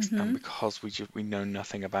context, and because we know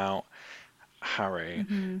nothing about Harry,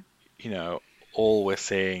 all we're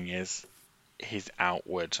seeing is his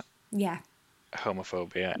outward Yeah.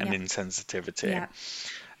 homophobia and Yeah. insensitivity. Yeah.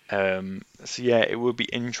 So yeah, it would be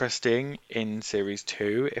interesting in series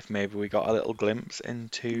 2 if maybe we got a little glimpse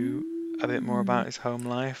into a bit more about his home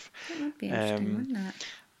life. That would be interesting, wouldn't it?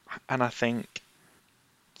 And I think,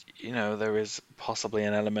 there is possibly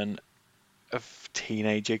an element of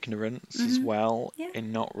teenage ignorance as well Yeah.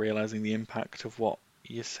 in not realizing the impact of what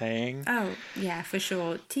you're saying. Oh, yeah, for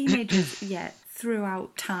sure. Teenagers,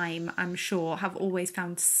 throughout time, I'm sure, have always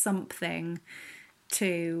found something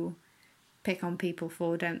to pick on people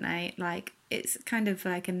for, don't they? Like, it's kind of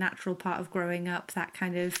like a natural part of growing up, that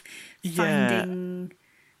kind of finding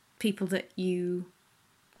people that you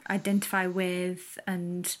identify with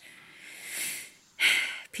and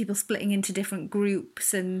people splitting into different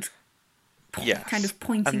groups and kind of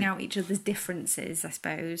pointing out each other's differences, I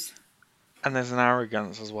suppose. And there's an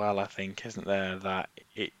arrogance as well, I think, isn't there, that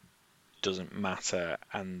it doesn't matter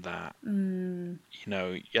and that,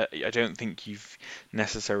 I don't think you've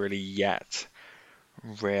necessarily yet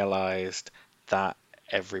realised that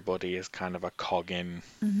everybody is kind of a cog in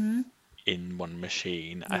one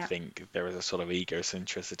machine. I think there is a sort of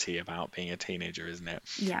egocentricity about being a teenager, isn't it?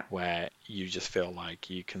 Yeah. Where you just feel like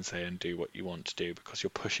you can say and do what you want to do because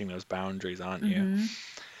you're pushing those boundaries, aren't you? And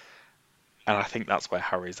I think that's where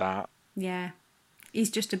Harry's at. Yeah.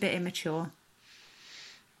 He's just a bit immature.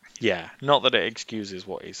 Yeah, not that it excuses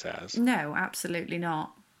what he says. No, absolutely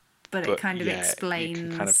not. But it kind of explains. You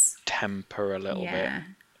can kind of temper a little bit.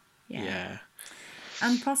 Yeah.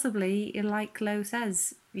 And possibly, like Lowe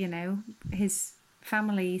says, his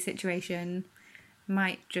family situation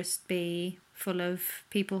might just be full of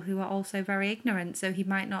people who are also very ignorant. So he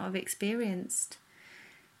might not have experienced,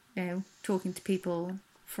 talking to people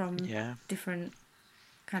from different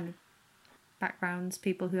kind of backgrounds,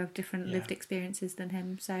 people who have different lived experiences than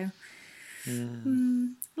him. So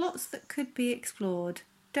lots that could be explored.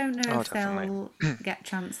 Don't know if they'll get a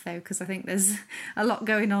chance though, because I think there's a lot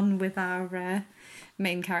going on with our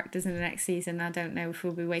main characters in the next season. I don't know if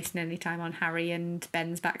we'll be wasting any time on Harry and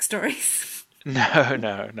Ben's backstories.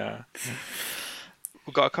 No.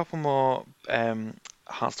 We've got a couple more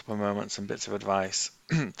Heartstopper moments and bits of advice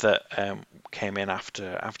that came in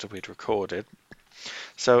after we'd recorded.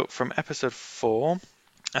 So from episode 4,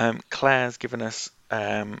 Claire's given us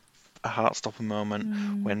a Heartstopper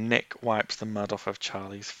moment when Nick wipes the mud off of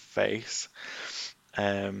Charlie's face.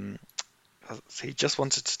 So he just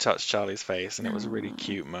wanted to touch Charlie's face, and it was a really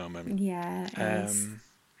cute moment. Yeah, it is.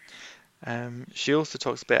 She also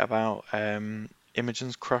talks a bit about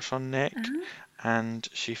Imogen's crush on Nick, and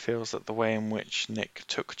she feels that the way in which Nick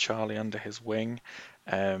took Charlie under his wing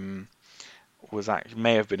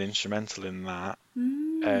may have been instrumental in that,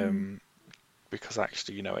 because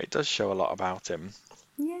actually, it does show a lot about him.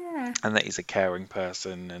 Yeah. And that he's a caring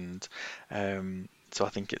person, and So I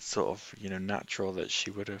think it's sort of, natural that she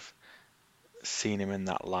would have seen him in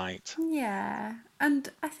that light. Yeah. And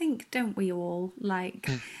I think, don't we all,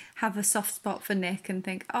 have a soft spot for Nick and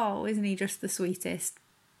think, oh, isn't he just the sweetest?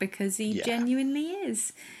 Because he Yeah. genuinely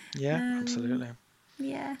is. Yeah, absolutely.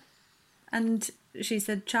 Yeah. And she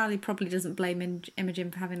said Charlie probably doesn't blame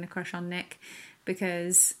Imogen for having a crush on Nick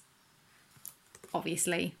because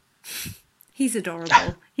obviously he's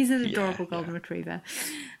adorable. He's an adorable golden retriever.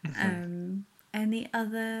 Any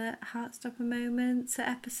other Heartstopper moments at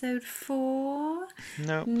episode 4?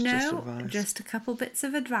 Nope, just No, advice. just a couple bits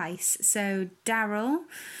of advice. So Daryl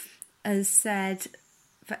has said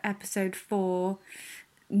for episode 4,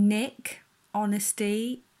 Nick,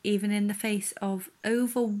 honesty, even in the face of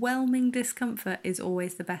overwhelming discomfort, is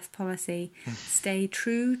always the best policy. Stay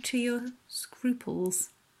true to your scruples.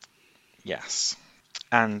 Yes.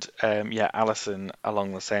 And Alison,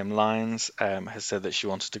 along the same lines, has said that she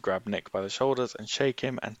wanted to grab Nick by the shoulders and shake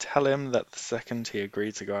him and tell him that the second he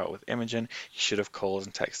agreed to go out with Imogen, he should have called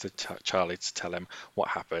and texted Charlie to tell him what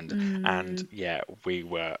happened. And we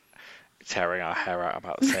were tearing our hair out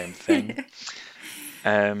about the same thing.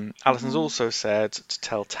 Alison's also said to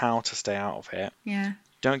tell Tao to stay out of it. Yeah.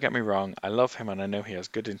 Don't get me wrong, I love him and I know he has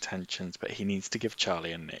good intentions, but he needs to give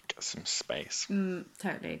Charlie and Nick some space.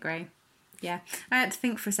 Totally agree. Yeah, I had to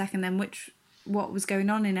think for a second then what was going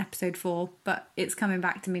on in episode 4, but it's coming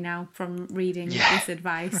back to me now from reading this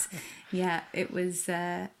advice. Yeah, it was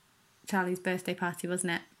Charlie's birthday party,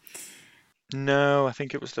 wasn't it? No, I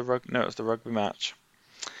think it was the rugby match.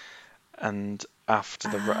 And after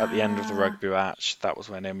at the end of the rugby match, that was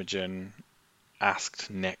when Imogen asked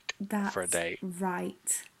Nick for a date.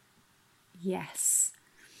 Right. Yes.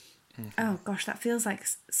 Oh gosh, that feels like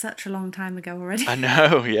such a long time ago already. I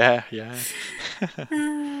know, yeah.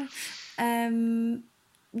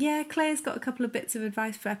 Yeah, Claire's got a couple of bits of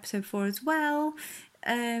advice for episode 4 as well.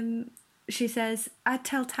 She says, I'd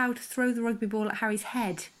tell Tao to throw the rugby ball at Harry's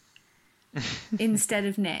head instead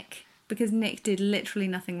of Nick, because Nick did literally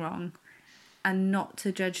nothing wrong, and not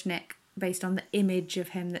to judge Nick based on the image of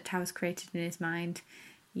him that Tao's created in his mind.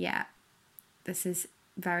 Yeah, this is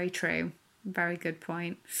very true. Very good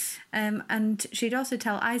point. And she'd also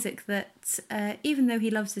tell Isaac that even though he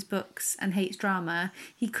loves his books and hates drama,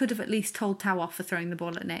 he could have at least told Tao off for throwing the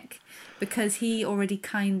ball at Nick, because he already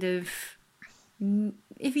kind of,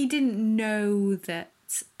 if he didn't know that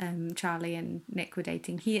Charlie and Nick were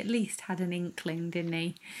dating, he at least had an inkling, didn't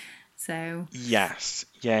he? So yes,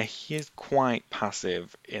 yeah, he is quite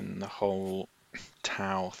passive in the whole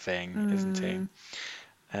Tao thing, isn't he?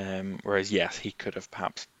 Whereas yes, he could have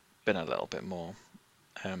perhaps been a little bit more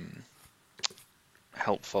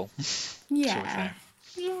helpful. Yeah.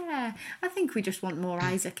 I think we just want more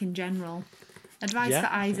Isaac in general. Advice for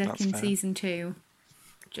Isaac in season 2.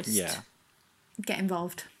 Just get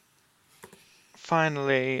involved.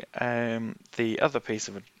 Finally, the other piece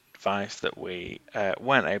of advice that we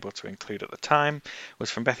weren't able to include at the time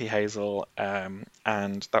was from Bethy Hazel,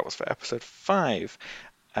 and that was for episode 5.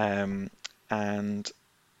 And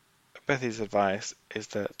Bethy's advice is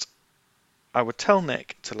that I would tell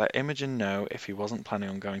Nick to let Imogen know if he wasn't planning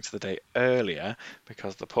on going to the date earlier,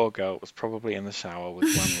 because the poor girl was probably in the shower with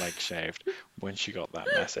one leg shaved when she got that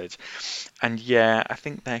message. And yeah, I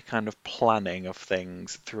think their kind of planning of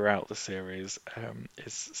things throughout the series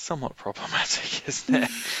is somewhat problematic, isn't it?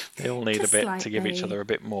 They all need Just a bit slightly. to give each other a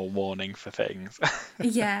bit more warning for things.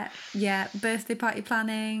 Yeah. Birthday party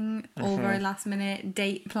planning, all very last minute.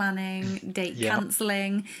 Date planning, date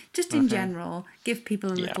cancelling. Just in general, give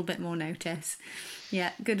people a little bit more notice.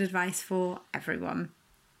 Yeah, good advice for everyone.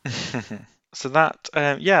 So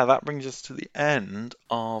that brings us to the end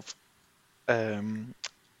of our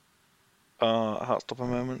Heartstopper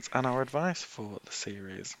moments and our advice for the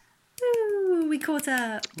series. Ooh, we caught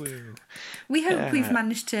up. Woo. We hope we've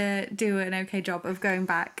managed to do an okay job of going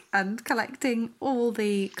back and collecting all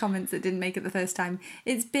the comments that didn't make it the first time.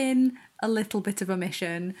 It's been a little bit of a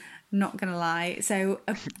mission, not gonna lie. So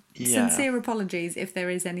sincere apologies if there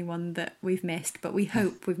is anyone that we've missed, but we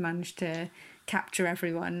hope we've managed to capture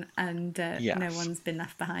everyone and no one's been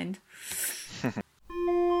left behind.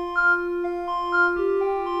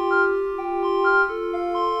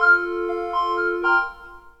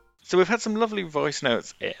 So we've had some lovely voice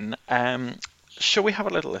notes in. Shall we have a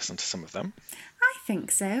little listen to some of them? I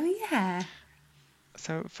think so, yeah.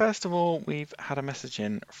 So first of all, we've had a message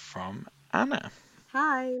in from Anna.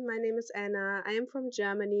 Hi, my name is Anna. I am from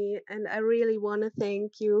Germany, and I really want to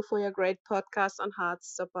thank you for your great podcast on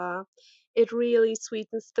Heartstopper. It really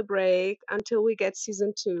sweetens the break until we get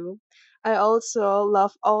season 2. I also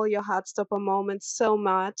love all your Heartstopper moments so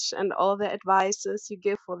much and all the advices you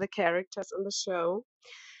give for the characters on the show.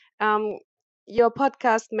 Um, your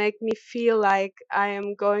podcast make me feel like I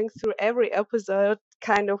am going through every episode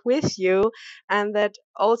kind of with you, and that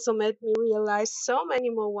also made me realize so many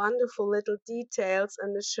more wonderful little details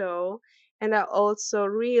in the show. And I also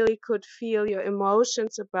really could feel your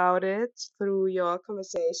emotions about it through your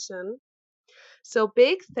conversation. So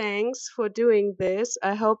big thanks for doing this.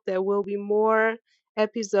 I hope there will be more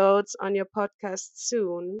episodes on your podcast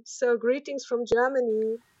soon. So greetings from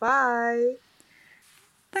Germany. Bye.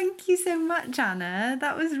 Thank you so much, Anna.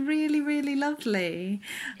 That was really, really lovely.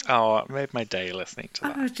 Oh, it made my day listening to I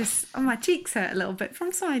that. was just, oh, my cheeks hurt a little bit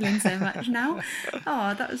from smiling so much now.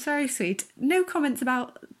 Oh, that was very sweet. No comments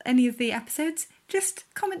about any of the episodes. Just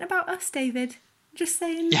comment about us, David. Just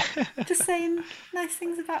saying nice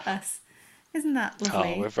things about us. Isn't that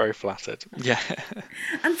lovely? Oh, we're very flattered. Yeah.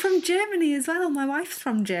 And from Germany as well. My wife's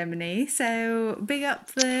from Germany, so big up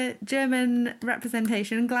the German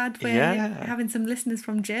representation. Glad we're having some listeners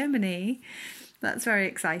from Germany. That's very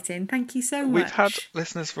exciting. Thank you so much. We've had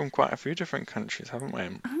listeners from quite a few different countries, haven't we?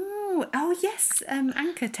 Oh yes.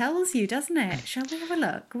 Anchor tells you, doesn't it? Shall we have a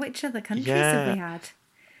look? Which other countries have we had?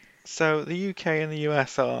 So the UK and the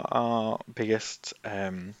US are our biggest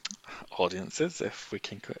audiences, if we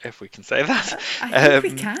can say that. I think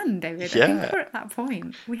we can, David. Yeah. I think we're at that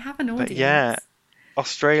point. We have an audience. But yeah,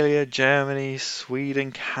 Australia, Germany,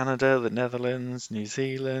 Sweden, Canada, the Netherlands, New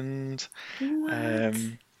Zealand. What?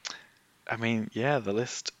 I mean, yeah, the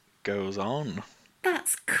list goes on.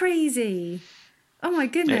 That's crazy. Oh my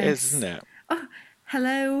goodness. It is, isn't it? Oh,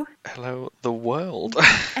 hello. Hello, the world.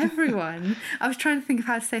 Everyone. I was trying to think of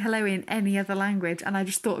how to say hello in any other language, and I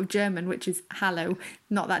just thought of German, which is hallo,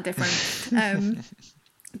 not that different.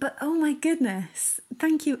 But oh my goodness,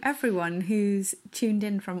 thank you everyone who's tuned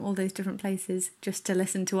in from all those different places just to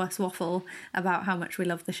listen to us waffle about how much we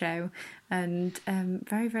love the show, and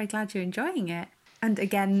very, very glad you're enjoying it. And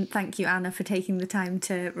again, thank you, Anna, for taking the time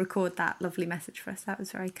to record that lovely message for us. That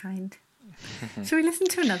was very kind. Shall we listen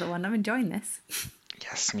to another one? I'm enjoying this.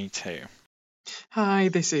 Yes, me too. Hi,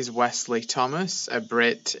 this is Wesley Thomas, a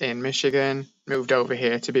Brit in Michigan. Moved over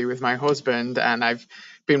here to be with my husband, and I've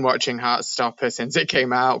been watching Heartstopper since it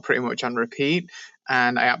came out, pretty much on repeat.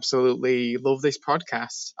 And I absolutely love this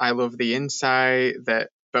podcast. I love the insight that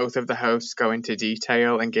both of the hosts go into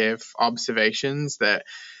detail and give observations that,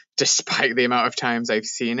 despite the amount of times I've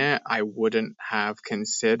seen it, I wouldn't have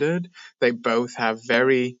considered. They both have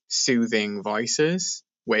very soothing voices,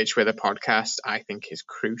 which with a podcast I think is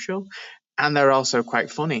crucial. And they're also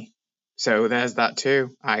quite funny. So there's that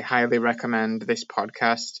too. I highly recommend this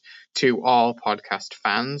podcast to all podcast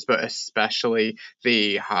fans, but especially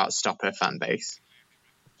the Heartstopper fan base.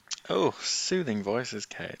 Oh, soothing voices,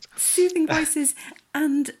 Kate. Soothing voices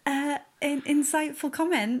and insightful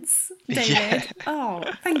comments, David. Yeah. Oh,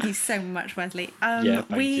 thank you so much, Wesley. Thank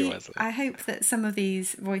you, Wesley. I hope that some of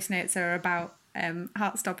these voice notes are about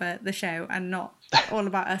Heartstopper, the show, and not all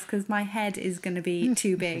about us, because my head is going to be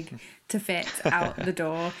too big to fit out the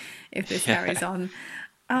door if this carries on.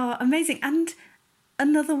 Oh, amazing. And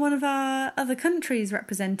another one of our other countries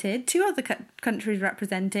represented, two other countries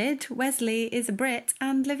represented. Wesley is a Brit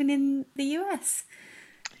and living in the US.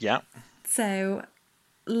 Yeah. So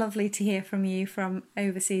lovely to hear from you from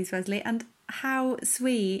overseas, Wesley. And how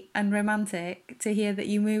sweet and romantic to hear that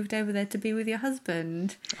you moved over there to be with your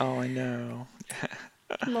husband. Oh, I know.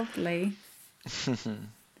 Lovely.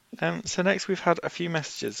 So next we've had a few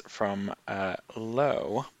messages from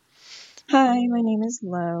Lo. Hi, my name is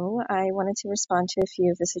Lo. I wanted to respond to a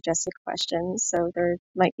few of the suggested questions, so there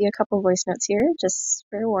might be a couple voice notes here, just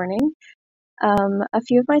fair warning. A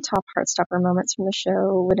few of my top Heartstopper moments from the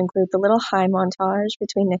show would include the little high montage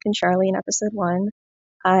between Nick and Charlie in episode 1.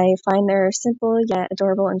 I find their simple yet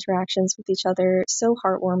adorable interactions with each other so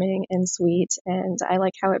heartwarming and sweet, and I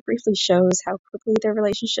like how it briefly shows how quickly their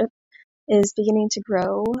relationship is beginning to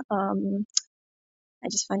grow. I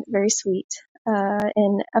just find it very sweet.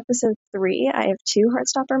 In episode 3, I have 2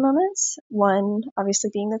 Heartstopper moments. One,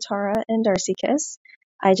 obviously, being the Tara and Darcy kiss.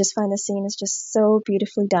 I just find the scene is just so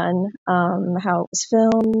beautifully done. How it was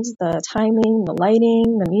filmed, the timing, the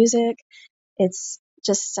lighting, the music. It's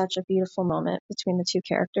just such a beautiful moment between the two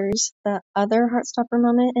characters. The other Heartstopper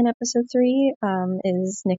moment in episode 3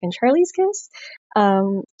 is Nick and Charlie's kiss.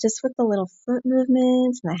 Just with the little foot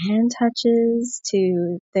movements and the hand touches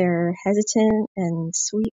to their hesitant and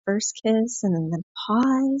sweet first kiss, and then the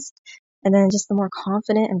pause, and then just the more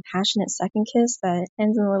confident and passionate second kiss that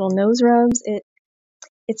ends in little nose rubs.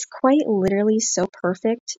 it's quite literally so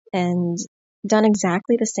perfect and done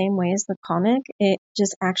exactly the same way as the comic. It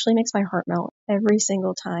just actually makes my heart melt every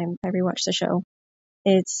single time I rewatch the show.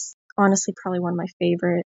 It's honestly probably one of my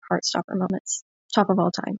favorite Heartstopper moments, top of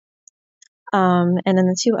all time. And then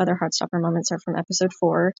the two other Heartstopper moments are from episode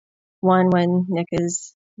 4. One when Nick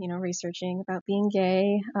is, researching about being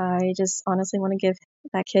gay. I just honestly want to give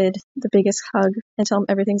that kid the biggest hug and tell him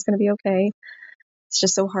everything's going to be okay. It's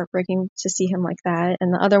just so heartbreaking to see him like that.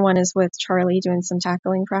 And the other one is with Charlie doing some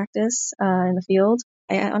tackling practice in the field.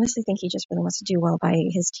 I honestly think he just really wants to do well by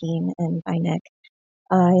his team and by Nick.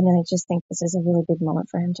 And I just think this is a really big moment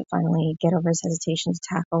for him to finally get over his hesitation to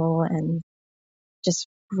tackle and just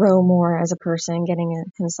grow more as a person, getting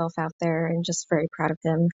himself out there, and just very proud of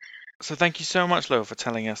him. So thank you so much, Lo, for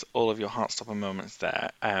telling us all of your Heartstopper moments there.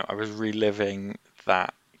 I was reliving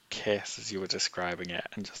that kiss as you were describing it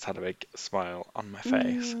and just had a big smile on my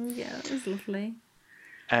face. Yeah, that was lovely.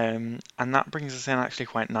 And that brings us in actually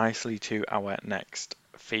quite nicely to our next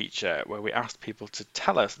feature, where we asked people to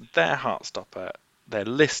tell us their Heartstopper, their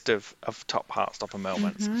list of top Heartstopper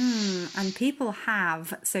moments. And people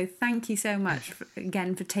have, so thank you so much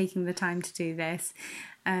again for taking the time to do this.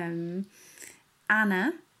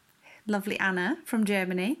 Anna, lovely Anna from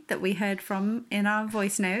Germany, that we heard from in our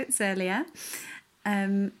voice notes earlier,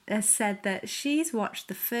 has said that she's watched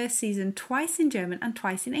the first season twice in German and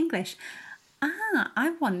twice in English.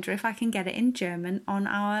 I wonder if I can get it in German on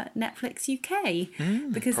our Netflix UK,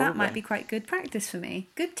 because that might be quite good practice for me.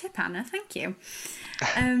 Good tip, Anna, thank you.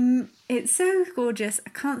 It's so gorgeous, I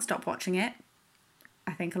can't stop watching it.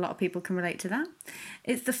 I think a lot of people can relate to that.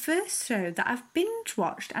 It's the first show that I've binge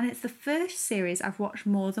watched, and it's the first series I've watched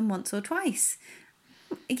more than once or twice.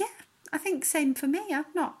 Yeah, I think same for me.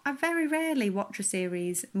 I very rarely watch a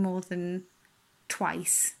series more than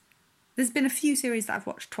twice. There's been a few series that I've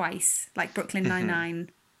watched twice, like Brooklyn Nine-Nine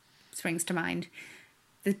springs to mind.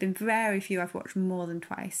 There's been very few I've watched more than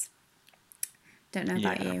twice. Don't know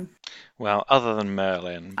about you. Well, other than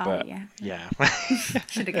Merlin, but yeah.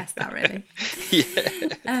 Should have guessed that, really.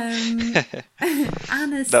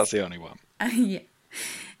 Anna's... That's the only one. Yeah.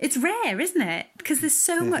 It's rare, isn't it? Because there's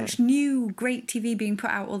so much new great TV being put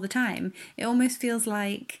out all the time. It almost feels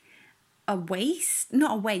like a waste.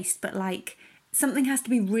 Not a waste, but like something has to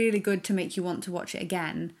be really good to make you want to watch it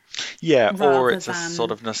again. Yeah, or it's a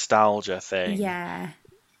sort of nostalgia thing. Yeah.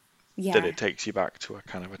 That it takes you back to a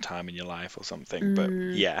kind of a time in your life or something. But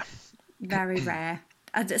yeah. Very rare.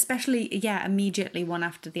 And especially, immediately one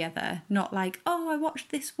after the other. Not like, oh, I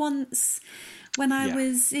watched this once when I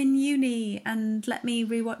was in uni and let me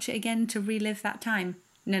rewatch it again to relive that time.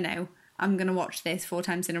 No. I'm going to watch this 4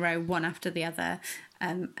 times in a row, one after the other,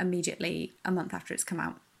 immediately a month after it's come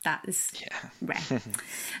out. That is rare.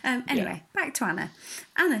 Anyway, back to Anna.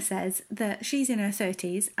 Anna says that she's in her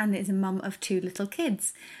 30s and is a mum of 2 little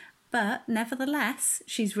kids. But nevertheless,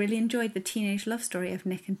 she's really enjoyed the teenage love story of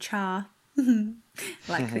Nick and Char.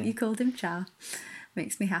 Like that you called him Char.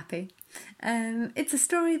 Makes me happy. It's a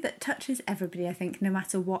story that touches everybody, I think, no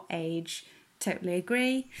matter what age. Totally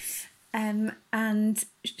agree. And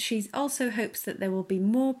she also hopes that there will be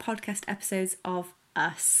more podcast episodes of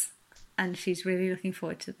us. And she's really looking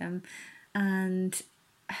forward to them. And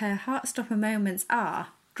her Heartstopper moments are,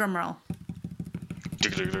 drumroll.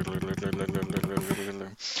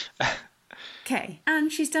 Okay,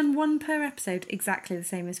 and she's done 1 per episode, exactly the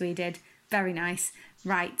same as we did. Very nice.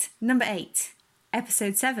 Right, number 8,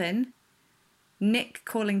 episode 7, Nick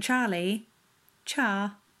calling Charlie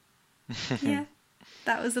Char. Yeah,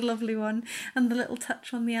 that was a lovely one. And the little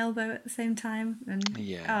touch on the elbow at the same time. And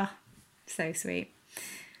so sweet.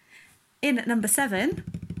 In at number 7,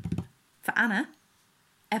 for Anna,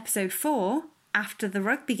 episode 4, after the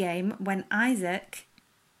rugby game, when Isaac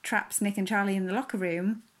traps Nick and Charlie in the locker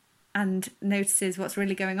room and notices what's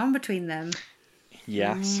really going on between them.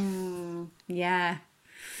 Yes. Yeah.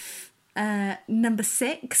 Number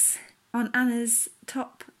 6 on Anna's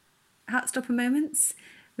top Heartstopper moments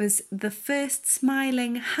was the first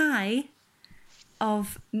smiling hi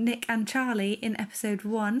of Nick and Charlie in episode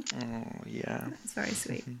 1. Oh, yeah. That's very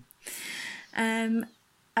sweet.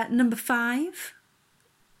 At number 5,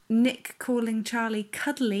 Nick calling Charlie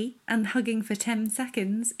cuddly and hugging for 10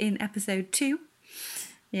 seconds in episode 2.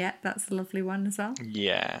 Yeah, that's a lovely one as well.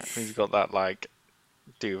 Yeah, he's got that, like,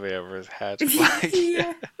 duvet over his head.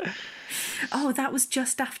 Yeah. Oh, that was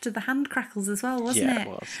just after the hand crackles as well, wasn't it? Yeah, it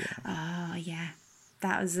was, yeah. Oh, yeah.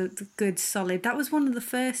 That was a good, solid... That was one of the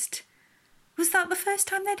first... Was that the first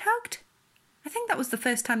time they'd hugged? I think that was the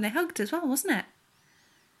first time they hugged as well, wasn't it?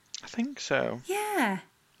 I think so. Yeah.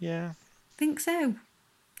 Yeah. I think so.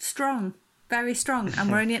 Strong. very strong,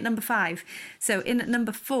 and we're only at number 5. So in at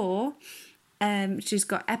number 4, she's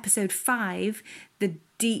got episode 5, the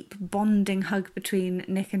deep bonding hug between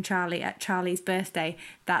Nick and Charlie at Charlie's birthday.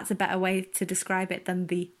 That's a better way to describe it than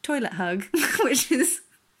the toilet hug, which is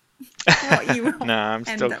what you No, I'm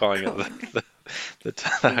still end up calling it the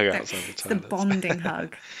hug outside the It's the toilets. bonding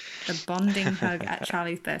hug. The bonding hug at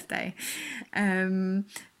Charlie's birthday.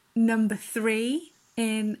 Number 3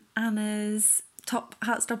 in Anna's top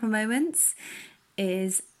Heartstopper moments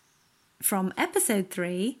is from episode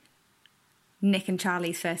 3, Nick and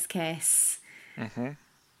Charlie's first kiss.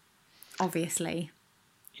 Obviously,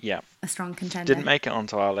 Yeah. a strong contender. Didn't make it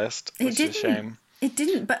onto our list, which is a shame. It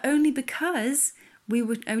didn't, but only because we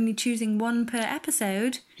were only choosing one per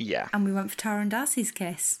episode, Yeah. and we went for Tara and Darcy's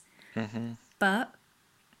kiss. But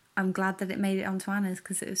I'm glad that it made it onto Anna's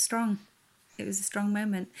because it was strong. It was a strong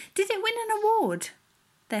moment. Did it win an award,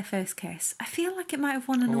 their first kiss? I feel like it might have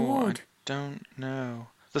won an award. I don't know.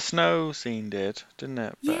 The snow scene did, didn't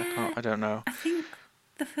it? But Yeah. I don't know. I think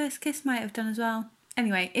the first kiss might have done as well.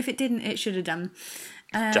 Anyway, if it didn't, it should have done.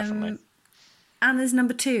 Definitely. Anna's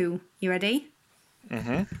number 2. You ready?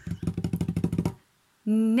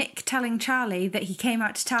 Nick telling Charlie that he came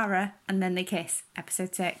out to Tara and then they kiss.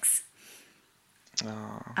 Episode 6.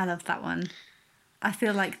 Oh. I love that one. I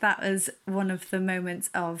feel like that was one of the moments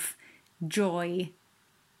of joy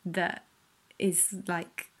that is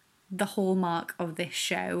like the hallmark of this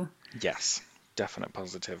show. Yes. Definite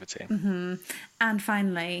positivity. And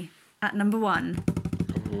finally, at number 1,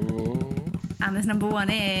 Ooh. Anna's number 1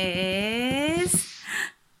 is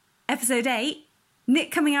episode 8,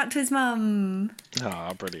 Nick coming out to his mum.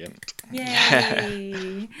 Ah, brilliant.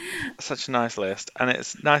 Yay! Such a nice list, and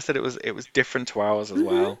it's nice that it was different to ours as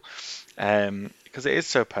well, because it is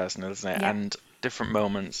so personal, isn't it? Yeah. And different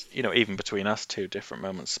moments, even between us two, different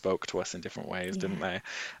moments spoke to us in different ways, didn't they?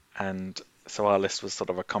 And so our list was sort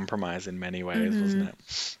of a compromise in many ways, wasn't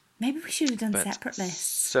it? Maybe we should have done But separate lists.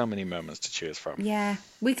 so many moments to choose from. Yeah,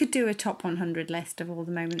 we could do a top 100 list of all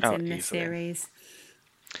the moments Oh, in this easily. series.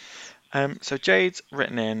 So Jade's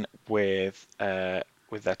written in with their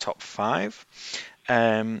top 5.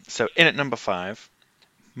 So in at number 5,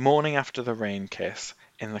 morning after the rain kiss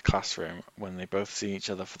in the classroom when they both see each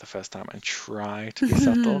other for the first time and try to be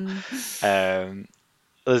subtle.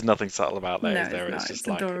 There's nothing subtle about that, No, is there? it's not. It's just It's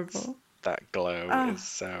like adorable. that glow Oh, is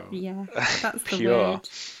so Yeah, that's the pure. word.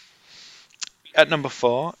 At number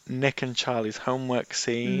 4, Nick and Charlie's homework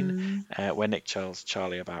scene, where Nick tells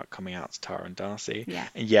Charlie about coming out to Tara and Darcy. Yeah.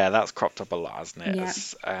 And yeah, that's cropped up a lot, hasn't it? Yeah.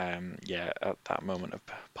 As, at that moment of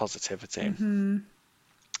positivity.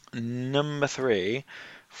 Number 3,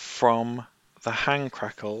 from the hand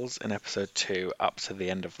crackles in episode 2 up to the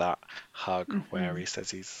end of that hug, where he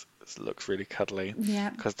says looks really cuddly.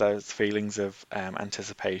 Yeah. Because those feelings of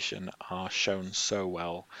anticipation are shown so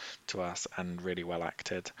well to us and really well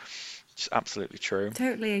acted. It's absolutely true.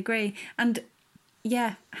 Totally agree. And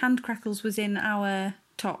yeah, hand crackles was in our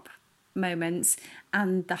top moments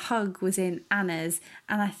and the hug was in Anna's.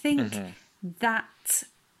 And I think that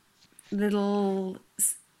little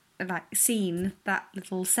scene, that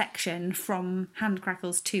little section from hand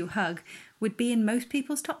crackles to hug would be in most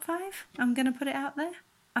people's top 5. I'm going to put it out there.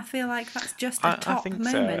 I feel like that's just a I top think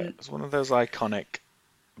moment. so. It was one of those iconic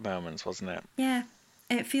moments, wasn't it? Yeah,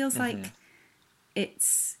 it feels like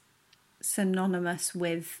it's synonymous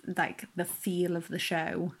with like the feel of the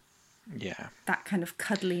show. Yeah. That kind of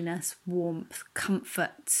cuddliness, warmth,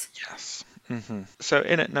 comfort. Yes. So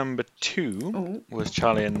in at number 2 was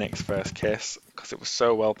Charlie and Nick's first kiss, because it was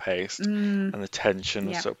so well paced and the tension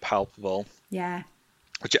was Yep. so palpable, Yeah.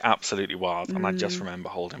 which it absolutely was. And I just remember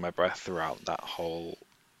holding my breath throughout that whole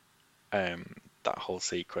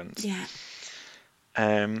sequence. Yeah.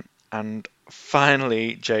 And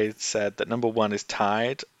finally, Jade said that number 1 is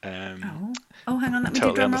tied. Oh, hang on, let me do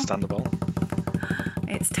Totally drum roll. understandable.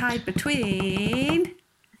 It's tied between.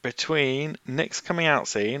 Between Nick's coming out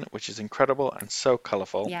scene, which is incredible and so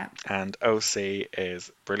colourful, Yeah. and OC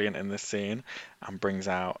is brilliant in this scene and brings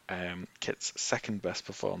out Kit's second best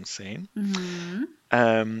performed scene.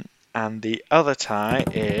 And the other tie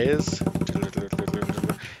is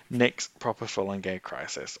Nick's proper full and gay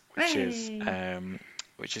crisis, which is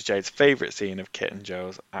Jade's favourite scene of Kit and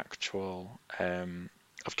Joe's and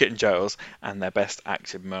their best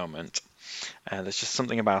acted moment. There's just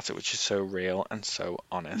something about it which is so real and so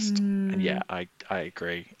honest. And yeah, I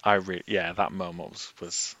agree. That moment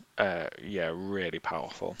was really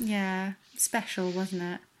powerful. Yeah, special, wasn't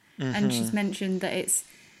it? And she's mentioned that it's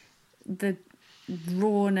the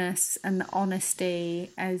rawness and the honesty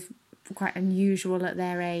is quite unusual at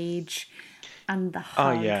their age, and the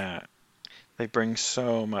hug. Oh yeah, They bring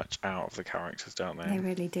so much out of the characters, don't They they?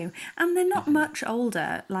 really do. And they're not much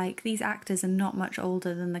older. Like, these actors are not much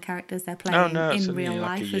older than the characters they're Oh playing no, it's in only real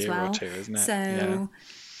like a life as year or well. two, isn't it? Yeah. So,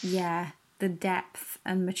 yeah, the depth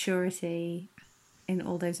and maturity in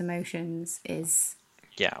all those emotions is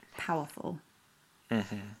Yeah. powerful.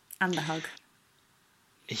 And the hug.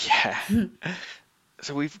 Yeah.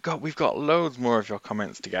 So we've got loads more of your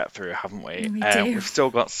comments to get through, haven't we? We do. We've still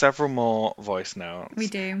got several more voice notes. We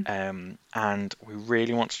do. And we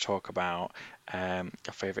really want to talk about your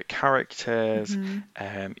favourite characters,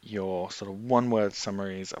 your sort of one-word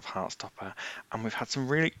summaries of Heartstopper, and we've had some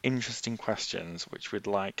really interesting questions which we'd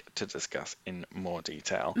like to discuss in more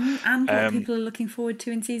detail. And what people are looking forward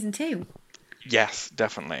to in season 2. Yes,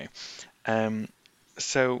 definitely.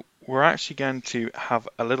 So we're actually going to have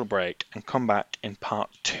a little break and come back in part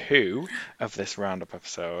 2 of this roundup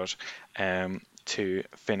episode to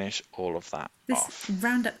finish all of that This off.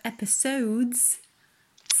 roundup episodes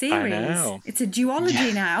series. I know. It's a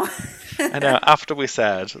duology now. I know, after we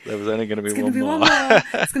said there was only going to be It's going to be one one more. more.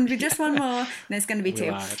 It's going to be just one more. And it's going to be We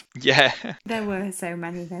 2. lied. Yeah. There were so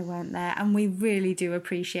many, they weren't there. And we really do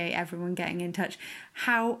appreciate everyone getting in touch.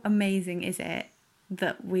 How amazing is it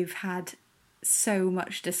that we've had so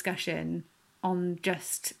much discussion on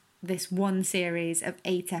just this one series of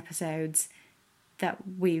 8 episodes, that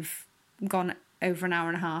we've gone over an hour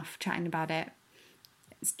and a half chatting about it.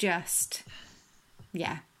 It's just,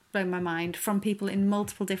 yeah, blown my mind, from people in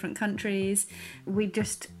multiple different countries. We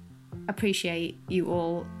just appreciate you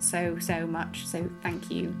all so much. So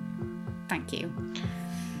thank you.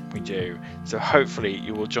 We do. So hopefully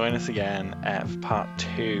you will join us again for part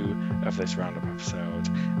 2 of this roundup episode,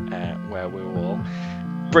 where we will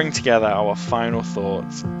bring together our final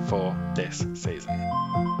thoughts for this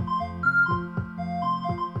season.